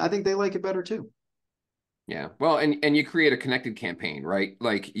 And I think they like it better too. Yeah. Well, and you create a connected campaign, right?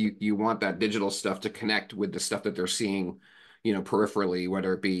 Like you want that digital stuff to connect with the stuff that they're seeing, peripherally,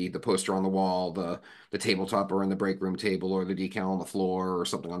 whether it be the poster on the wall, the tabletop or in the break room table, or the decal on the floor, or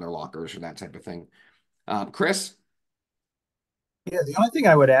something on their lockers, or that type of thing. Chris? Yeah, the only thing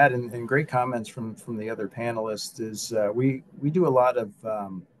I would add, and great comments from the other panelists, is we do a lot of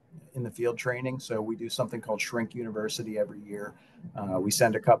in the field training. So we do something called Shrink University every year. We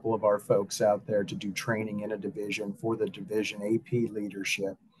send a couple of our folks out there to do training in a division for the division AP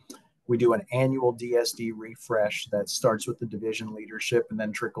leadership. We do an annual DSD refresh that starts with the division leadership and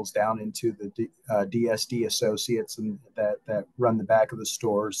then trickles down into the DSD associates and that run the back of the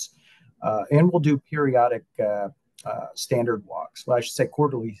stores. And we'll do periodic standard walks. Well, I should say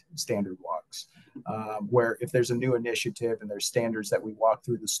quarterly standard walks, where if there's a new initiative and there's standards that we walk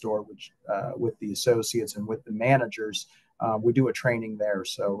through the store, which with the associates and with the managers, we do a training there.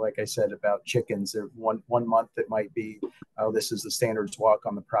 So, like I said about chickens, one month it might be, oh, this is the standards walk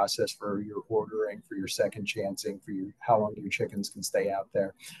on the process for your ordering, for your second chancing, for your how long your chickens can stay out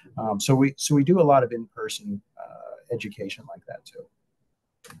there. So we do a lot of in-person education like that too.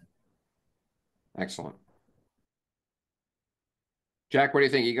 Excellent. Jack, what do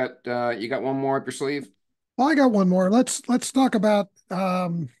you think? You got one more up your sleeve? Well, I got one more. Let's talk about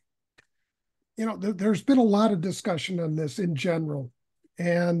there's been a lot of discussion on this in general,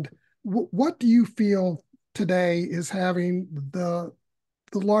 and what do you feel today is having the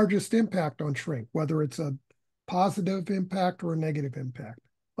largest impact on shrink, whether it's a positive impact or a negative impact?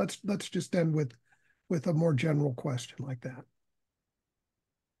 Let's just end with a more general question like that.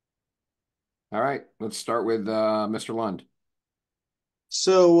 All right, let's start with Mr. Lund.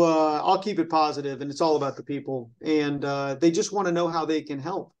 So I'll keep it positive, and it's all about the people, and they just want to know how they can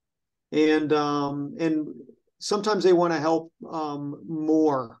help, and sometimes they want to help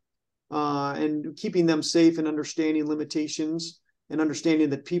more, and keeping them safe and understanding limitations and understanding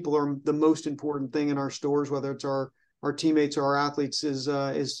that people are the most important thing in our stores, whether it's our teammates or our athletes,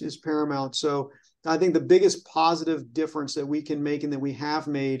 is paramount. So I think the biggest positive difference that we can make and that we have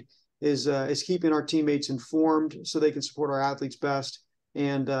made is keeping our teammates informed so they can support our athletes best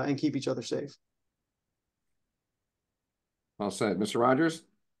and keep each other safe. Well said. Mr. Rogers?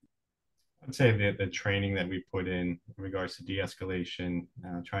 I'd say the training that we put in regards to de-escalation,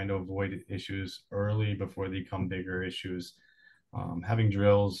 trying to avoid issues early before they become bigger issues, having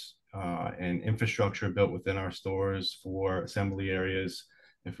drills and infrastructure built within our stores for assembly areas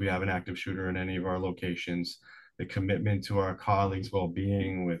if we have an active shooter in any of our locations, the commitment to our colleagues'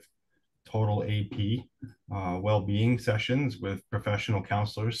 well-being with total AP well-being sessions with professional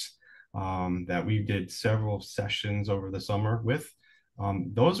counselors that we did several sessions over the summer with.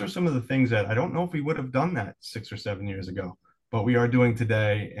 Those are some of the things that I don't know if we would have done that 6 or 7 years ago, but we are doing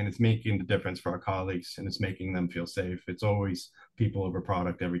today, and it's making the difference for our colleagues, and it's making them feel safe. It's always people over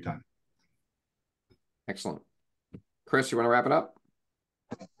product every time. Excellent. Chris, you want to wrap it up?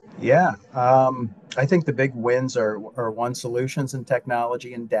 Yeah, I think the big wins are one, solutions and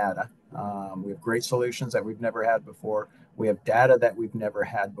technology and data. We have great solutions that we've never had before. We have data that we've never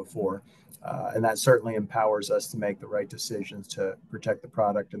had before. And that certainly empowers us to make the right decisions to protect the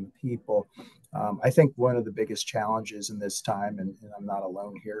product and the people. I think one of the biggest challenges in this time, and I'm not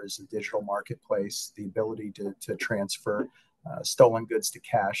alone here, is the digital marketplace. The ability to transfer stolen goods to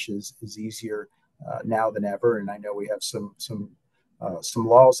cash is easier now than ever. And I know we have some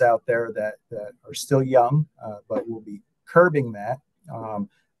laws out there that are still young, but we'll be curbing that.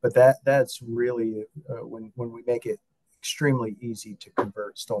 But that's really when we make it extremely easy to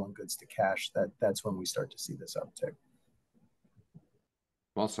convert stolen goods to cash, that's when we start to see this uptick.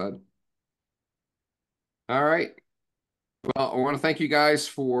 Well said. All right. Well, I want to thank you guys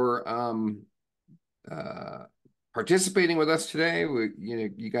for participating with us today.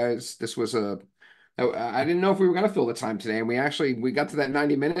 You guys, this was I didn't know if we were going to fill the time today, and we got to that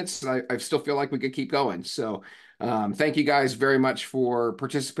 90 minutes. I still feel like we could keep going. So thank you guys very much for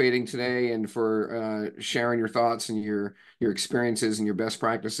participating today and for sharing your thoughts and your experiences and your best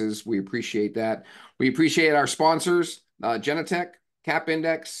practices. We appreciate that. We appreciate our sponsors, Genetec, Cap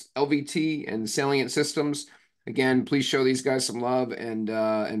Index, LVT, and Salient Systems. Again, please show these guys some love,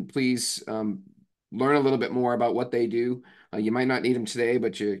 and please learn a little bit more about what they do. You might not need them today,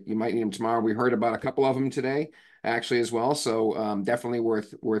 but you might need them tomorrow. We heard about a couple of them today, actually, as well. So definitely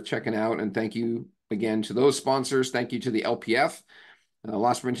worth checking out. And thank you again to those sponsors. Thank you to the LPF.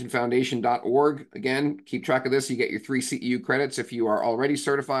 LossPreventionFoundation.org. Again, keep track of this. You get your 3 CEU credits if you are already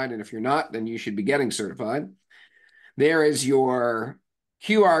certified, and if you're not, then you should be getting certified. There is your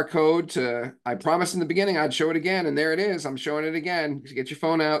QR code to, I promised in the beginning I'd show it again, and there it is. I'm showing it again. Get your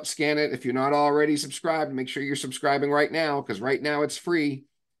phone out, scan it. If you're not already subscribed, make sure you're subscribing right now, because right now it's free.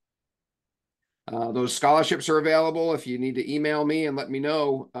 Those scholarships are available. If you need to email me and let me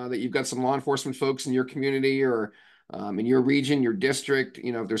know that you've got some law enforcement folks in your community or in your region, your district,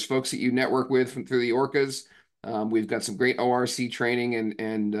 if there's folks that you network with through the ORCAs, we've got some great ORC training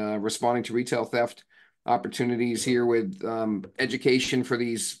and responding to retail theft opportunities here with education for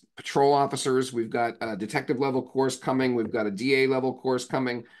these patrol officers. We've got a detective level course coming. We've got a DA level course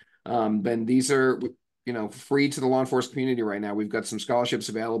coming. Then these are free to the law enforcement community right now. We've got some scholarships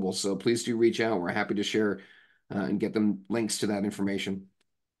available, so please do reach out. We're happy to share and get them links to that information.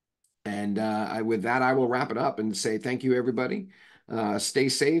 And with that, I will wrap it up and say thank you, everybody. Stay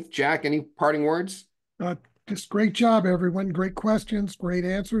safe. Jack, any parting words? Just great job, everyone. Great questions, great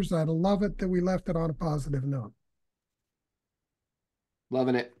answers. I love it that we left it on a positive note.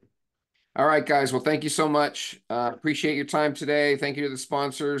 Loving it. All right, guys. Well, thank you so much. Appreciate your time today. Thank you to the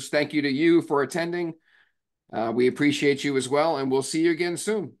sponsors. Thank you to you for attending. We appreciate you as well, and we'll see you again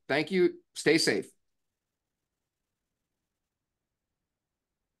soon. Thank you. Stay safe.